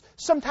 maybe it's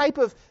some type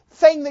of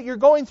thing that you're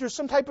going through,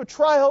 some type of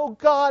trial. Oh,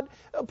 God,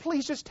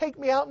 please just take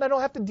me out and I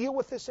don't have to deal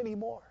with this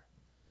anymore.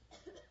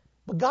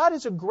 But God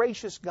is a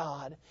gracious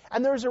God,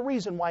 and there's a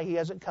reason why He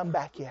hasn't come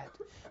back yet.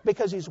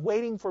 Because He's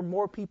waiting for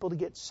more people to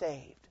get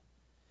saved.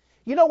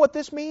 You know what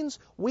this means?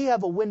 We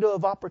have a window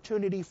of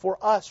opportunity for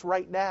us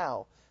right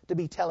now to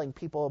be telling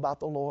people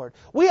about the Lord.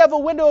 We have a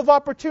window of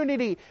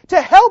opportunity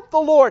to help the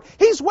Lord.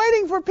 He's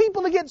waiting for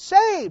people to get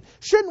saved.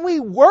 Shouldn't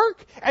we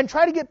work and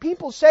try to get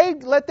people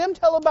saved? Let them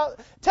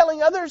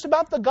telling others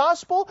about the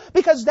gospel?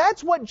 Because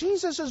that's what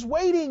Jesus is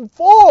waiting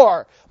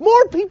for.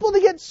 More people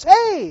to get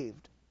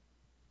saved.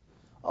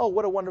 Oh,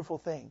 what a wonderful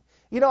thing.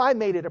 You know, I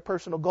made it a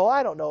personal goal.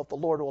 I don't know if the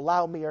Lord will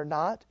allow me or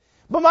not.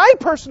 But my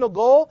personal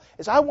goal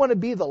is I want to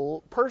be the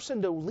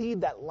person to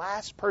lead that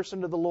last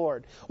person to the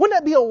Lord. Wouldn't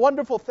that be a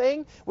wonderful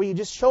thing where you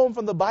just show them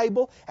from the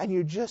Bible and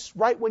you just,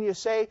 right when you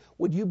say,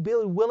 would you be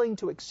willing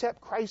to accept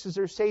Christ as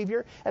their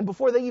Savior? And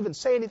before they even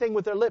say anything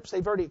with their lips,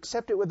 they've already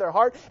accepted it with their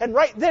heart. And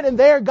right then and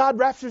there, God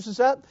raptures us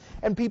up.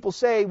 And people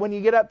say, when you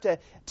get up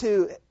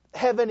to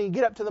heaven and you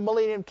get up to the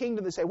millennium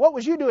kingdom, they say, what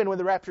was you doing when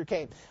the rapture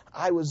came?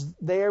 I was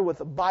there with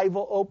the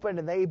Bible open,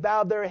 and they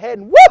bowed their head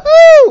and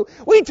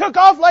woohoo! We took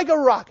off like a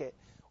rocket.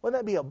 Wouldn't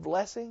that be a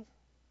blessing?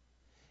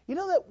 You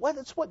know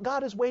that's what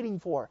God is waiting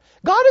for.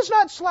 God is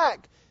not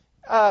slack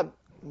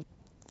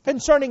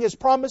concerning His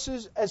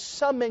promises, as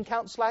some men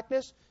count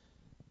slackness,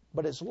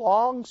 but is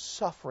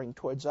long-suffering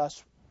towards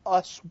us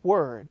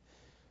word,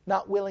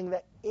 not willing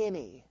that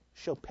any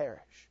shall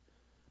perish,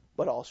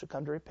 but all shall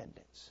come to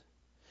repentance.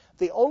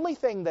 The only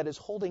thing that is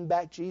holding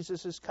back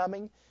Jesus'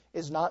 coming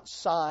is not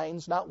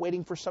signs, not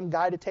waiting for some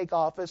guy to take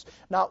office,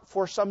 not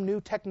for some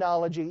new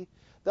technology.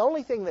 The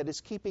only thing that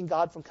is keeping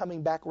God from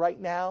coming back right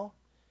now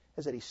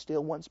is that He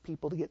still wants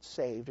people to get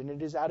saved. And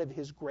it is out of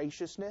His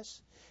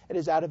graciousness, it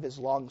is out of His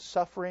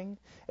long-suffering,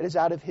 it is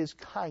out of His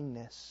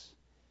kindness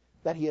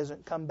that He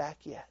hasn't come back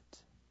yet.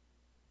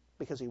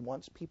 Because He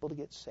wants people to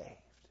get saved.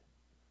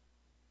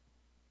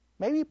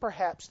 Maybe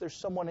perhaps there's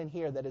someone in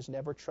here that has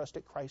never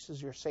trusted Christ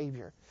as your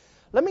Savior.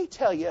 Let me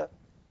tell you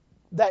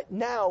that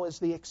now is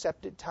the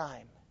accepted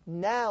time.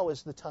 Now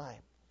is the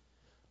time.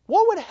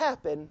 What would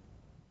happen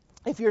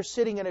if you're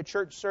sitting in a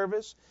church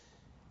service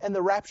and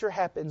the rapture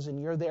happens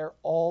and you're there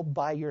all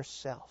by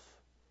yourself?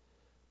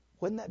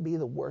 Wouldn't that be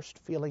the worst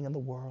feeling in the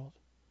world?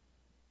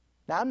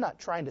 Now, I'm not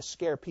trying to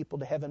scare people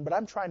to heaven, but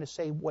I'm trying to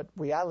say what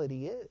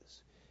reality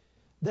is.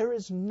 There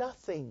is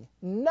nothing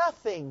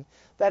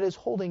that is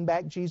holding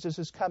back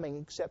Jesus'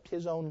 coming except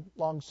His own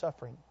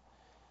long-suffering.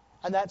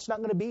 And that's not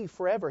going to be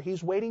forever.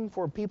 He's waiting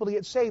for people to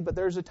get saved, but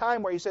there's a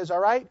time where He says, all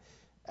right,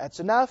 that's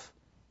enough.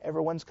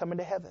 Everyone's coming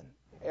to heaven.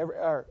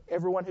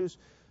 Everyone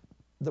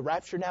the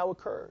rapture now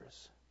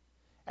occurs.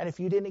 And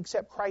if you didn't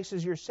accept Christ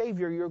as your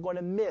Savior, you're going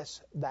to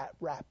miss that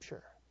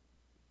rapture.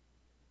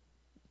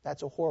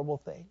 That's a horrible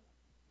thing.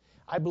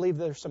 I believe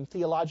there's some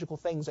theological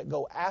things that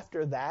go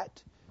after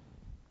that.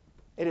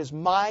 It is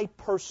my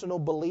personal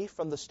belief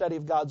from the study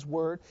of God's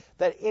Word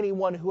that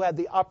anyone who had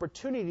the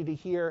opportunity to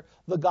hear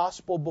the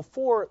gospel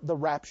before the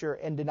rapture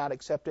and did not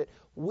accept it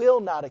will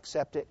not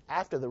accept it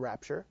after the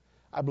rapture.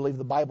 I believe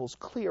the Bible's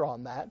clear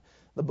on that.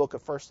 The book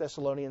of 1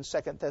 Thessalonians,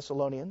 2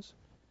 Thessalonians.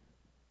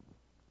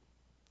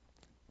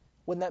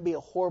 Wouldn't that be a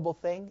horrible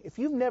thing? If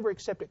you've never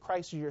accepted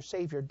Christ as your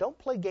Savior, don't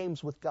play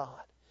games with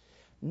God.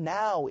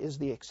 Now is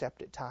the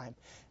accepted time.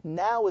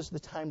 Now is the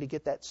time to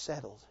get that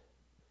settled.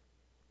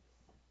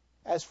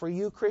 As for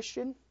you,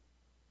 Christian,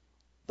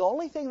 the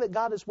only thing that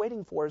God is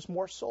waiting for is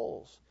more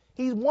souls.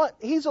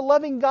 He's a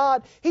loving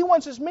God. He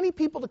wants as many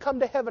people to come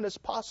to heaven as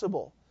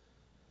possible.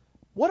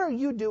 What are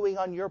you doing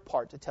on your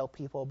part to tell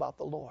people about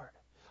the Lord?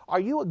 Are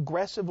you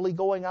aggressively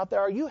going out there?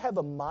 Are you have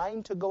a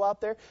mind to go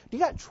out there? Do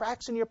you got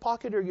tracts in your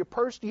pocket or your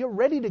purse? Do you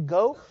ready to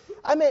go?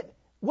 I mean,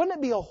 wouldn't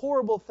it be a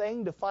horrible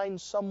thing to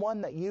find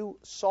someone that you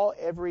saw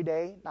every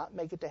day not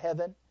make it to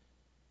heaven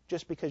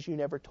just because you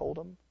never told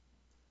them?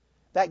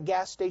 That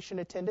gas station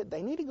attendant,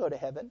 they need to go to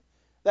heaven.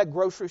 That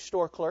grocery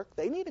store clerk,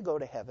 they need to go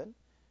to heaven.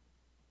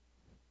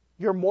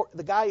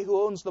 The guy who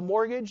owns the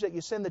mortgage that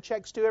you send the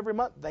checks to every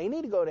month, they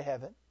need to go to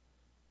heaven.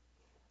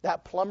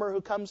 That plumber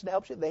who comes and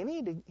helps you, they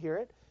need to hear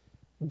it.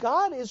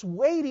 God is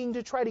waiting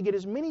to try to get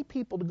as many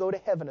people to go to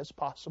heaven as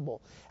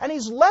possible. And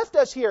He's left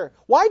us here.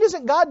 Why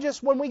doesn't God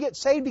just, when we get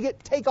saved,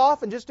 take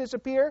off and just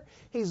disappear?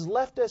 He's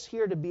left us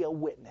here to be a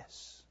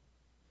witness.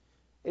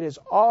 It is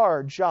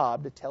our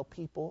job to tell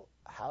people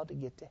how to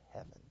get to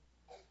heaven.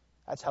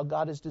 That's how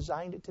God has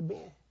designed it to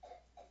be.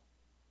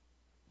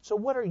 So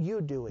what are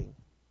you doing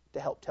to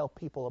help tell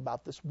people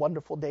about this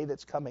wonderful day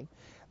that's coming?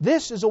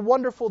 This is a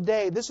wonderful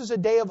day. This is a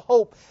day of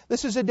hope.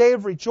 This is a day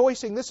of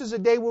rejoicing. This is a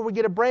day where we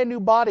get a brand new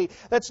body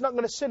that's not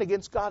going to sin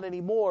against God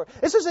anymore.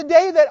 This is a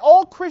day that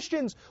all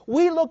Christians,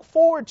 we look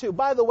forward to.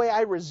 By the way,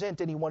 I resent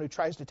anyone who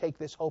tries to take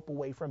this hope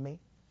away from me.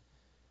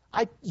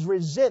 I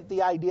resent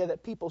the idea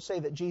that people say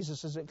that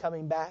Jesus isn't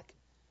coming back.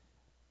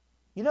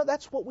 You know,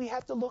 that's what we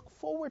have to look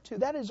forward to.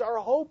 That is our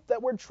hope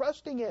that we're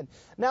trusting in.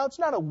 Now, it's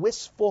not a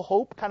wistful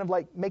hope, kind of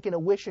like making a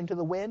wish into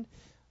the wind.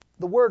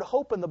 The word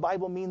hope in the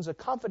Bible means a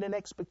confident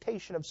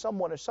expectation of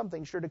someone or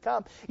something sure to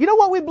come. You know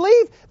what we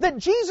believe? That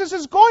Jesus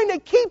is going to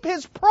keep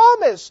His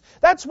promise.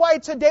 That's why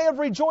it's a day of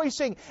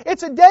rejoicing.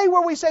 It's a day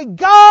where we say,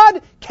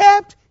 God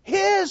kept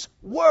His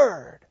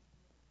word.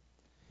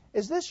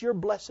 Is this your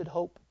blessed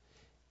hope?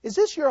 Is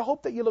this your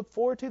hope that you look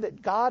forward to,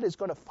 that God is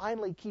going to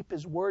finally keep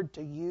His word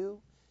to you?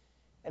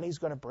 And He's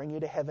going to bring you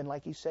to heaven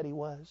like He said He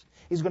was.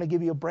 He's going to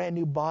give you a brand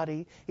new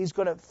body. He's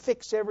going to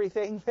fix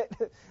everything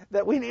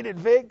that we needed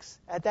fixed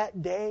at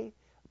that day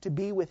to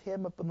be with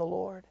Him up in the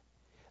Lord.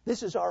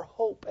 This is our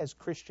hope as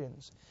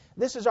Christians.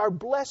 This is our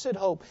blessed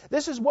hope.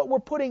 This is what we're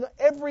putting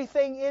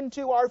everything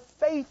into, our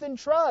faith and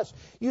trust.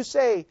 You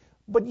say,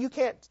 but you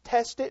can't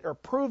test it or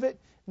prove it.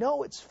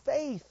 No, it's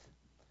faith.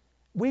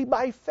 We,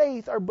 by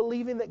faith, are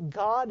believing that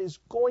God is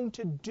going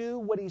to do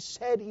what He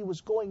said He was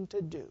going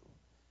to do.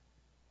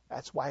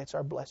 That's why it's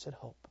our blessed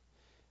hope.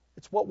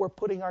 It's what we're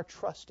putting our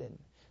trust in,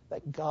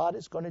 that God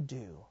is going to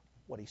do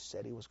what He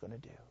said He was going to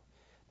do.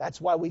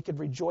 That's why we could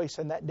rejoice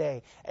in that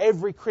day.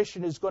 Every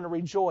Christian is going to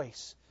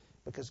rejoice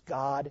because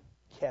God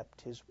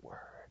kept His word.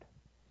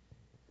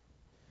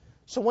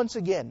 So once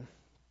again,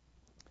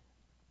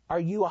 are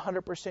you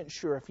 100%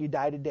 sure if you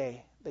die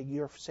today that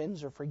your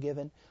sins are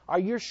forgiven? Are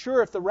you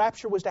sure if the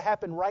rapture was to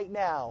happen right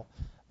now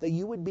that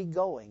you would be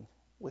going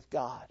with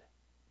God,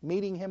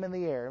 meeting Him in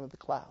the air and with the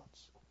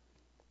clouds?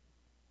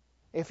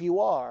 If you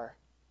are,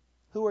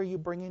 who are you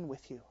bringing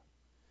with you?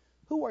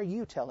 Who are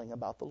you telling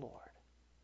about the Lord?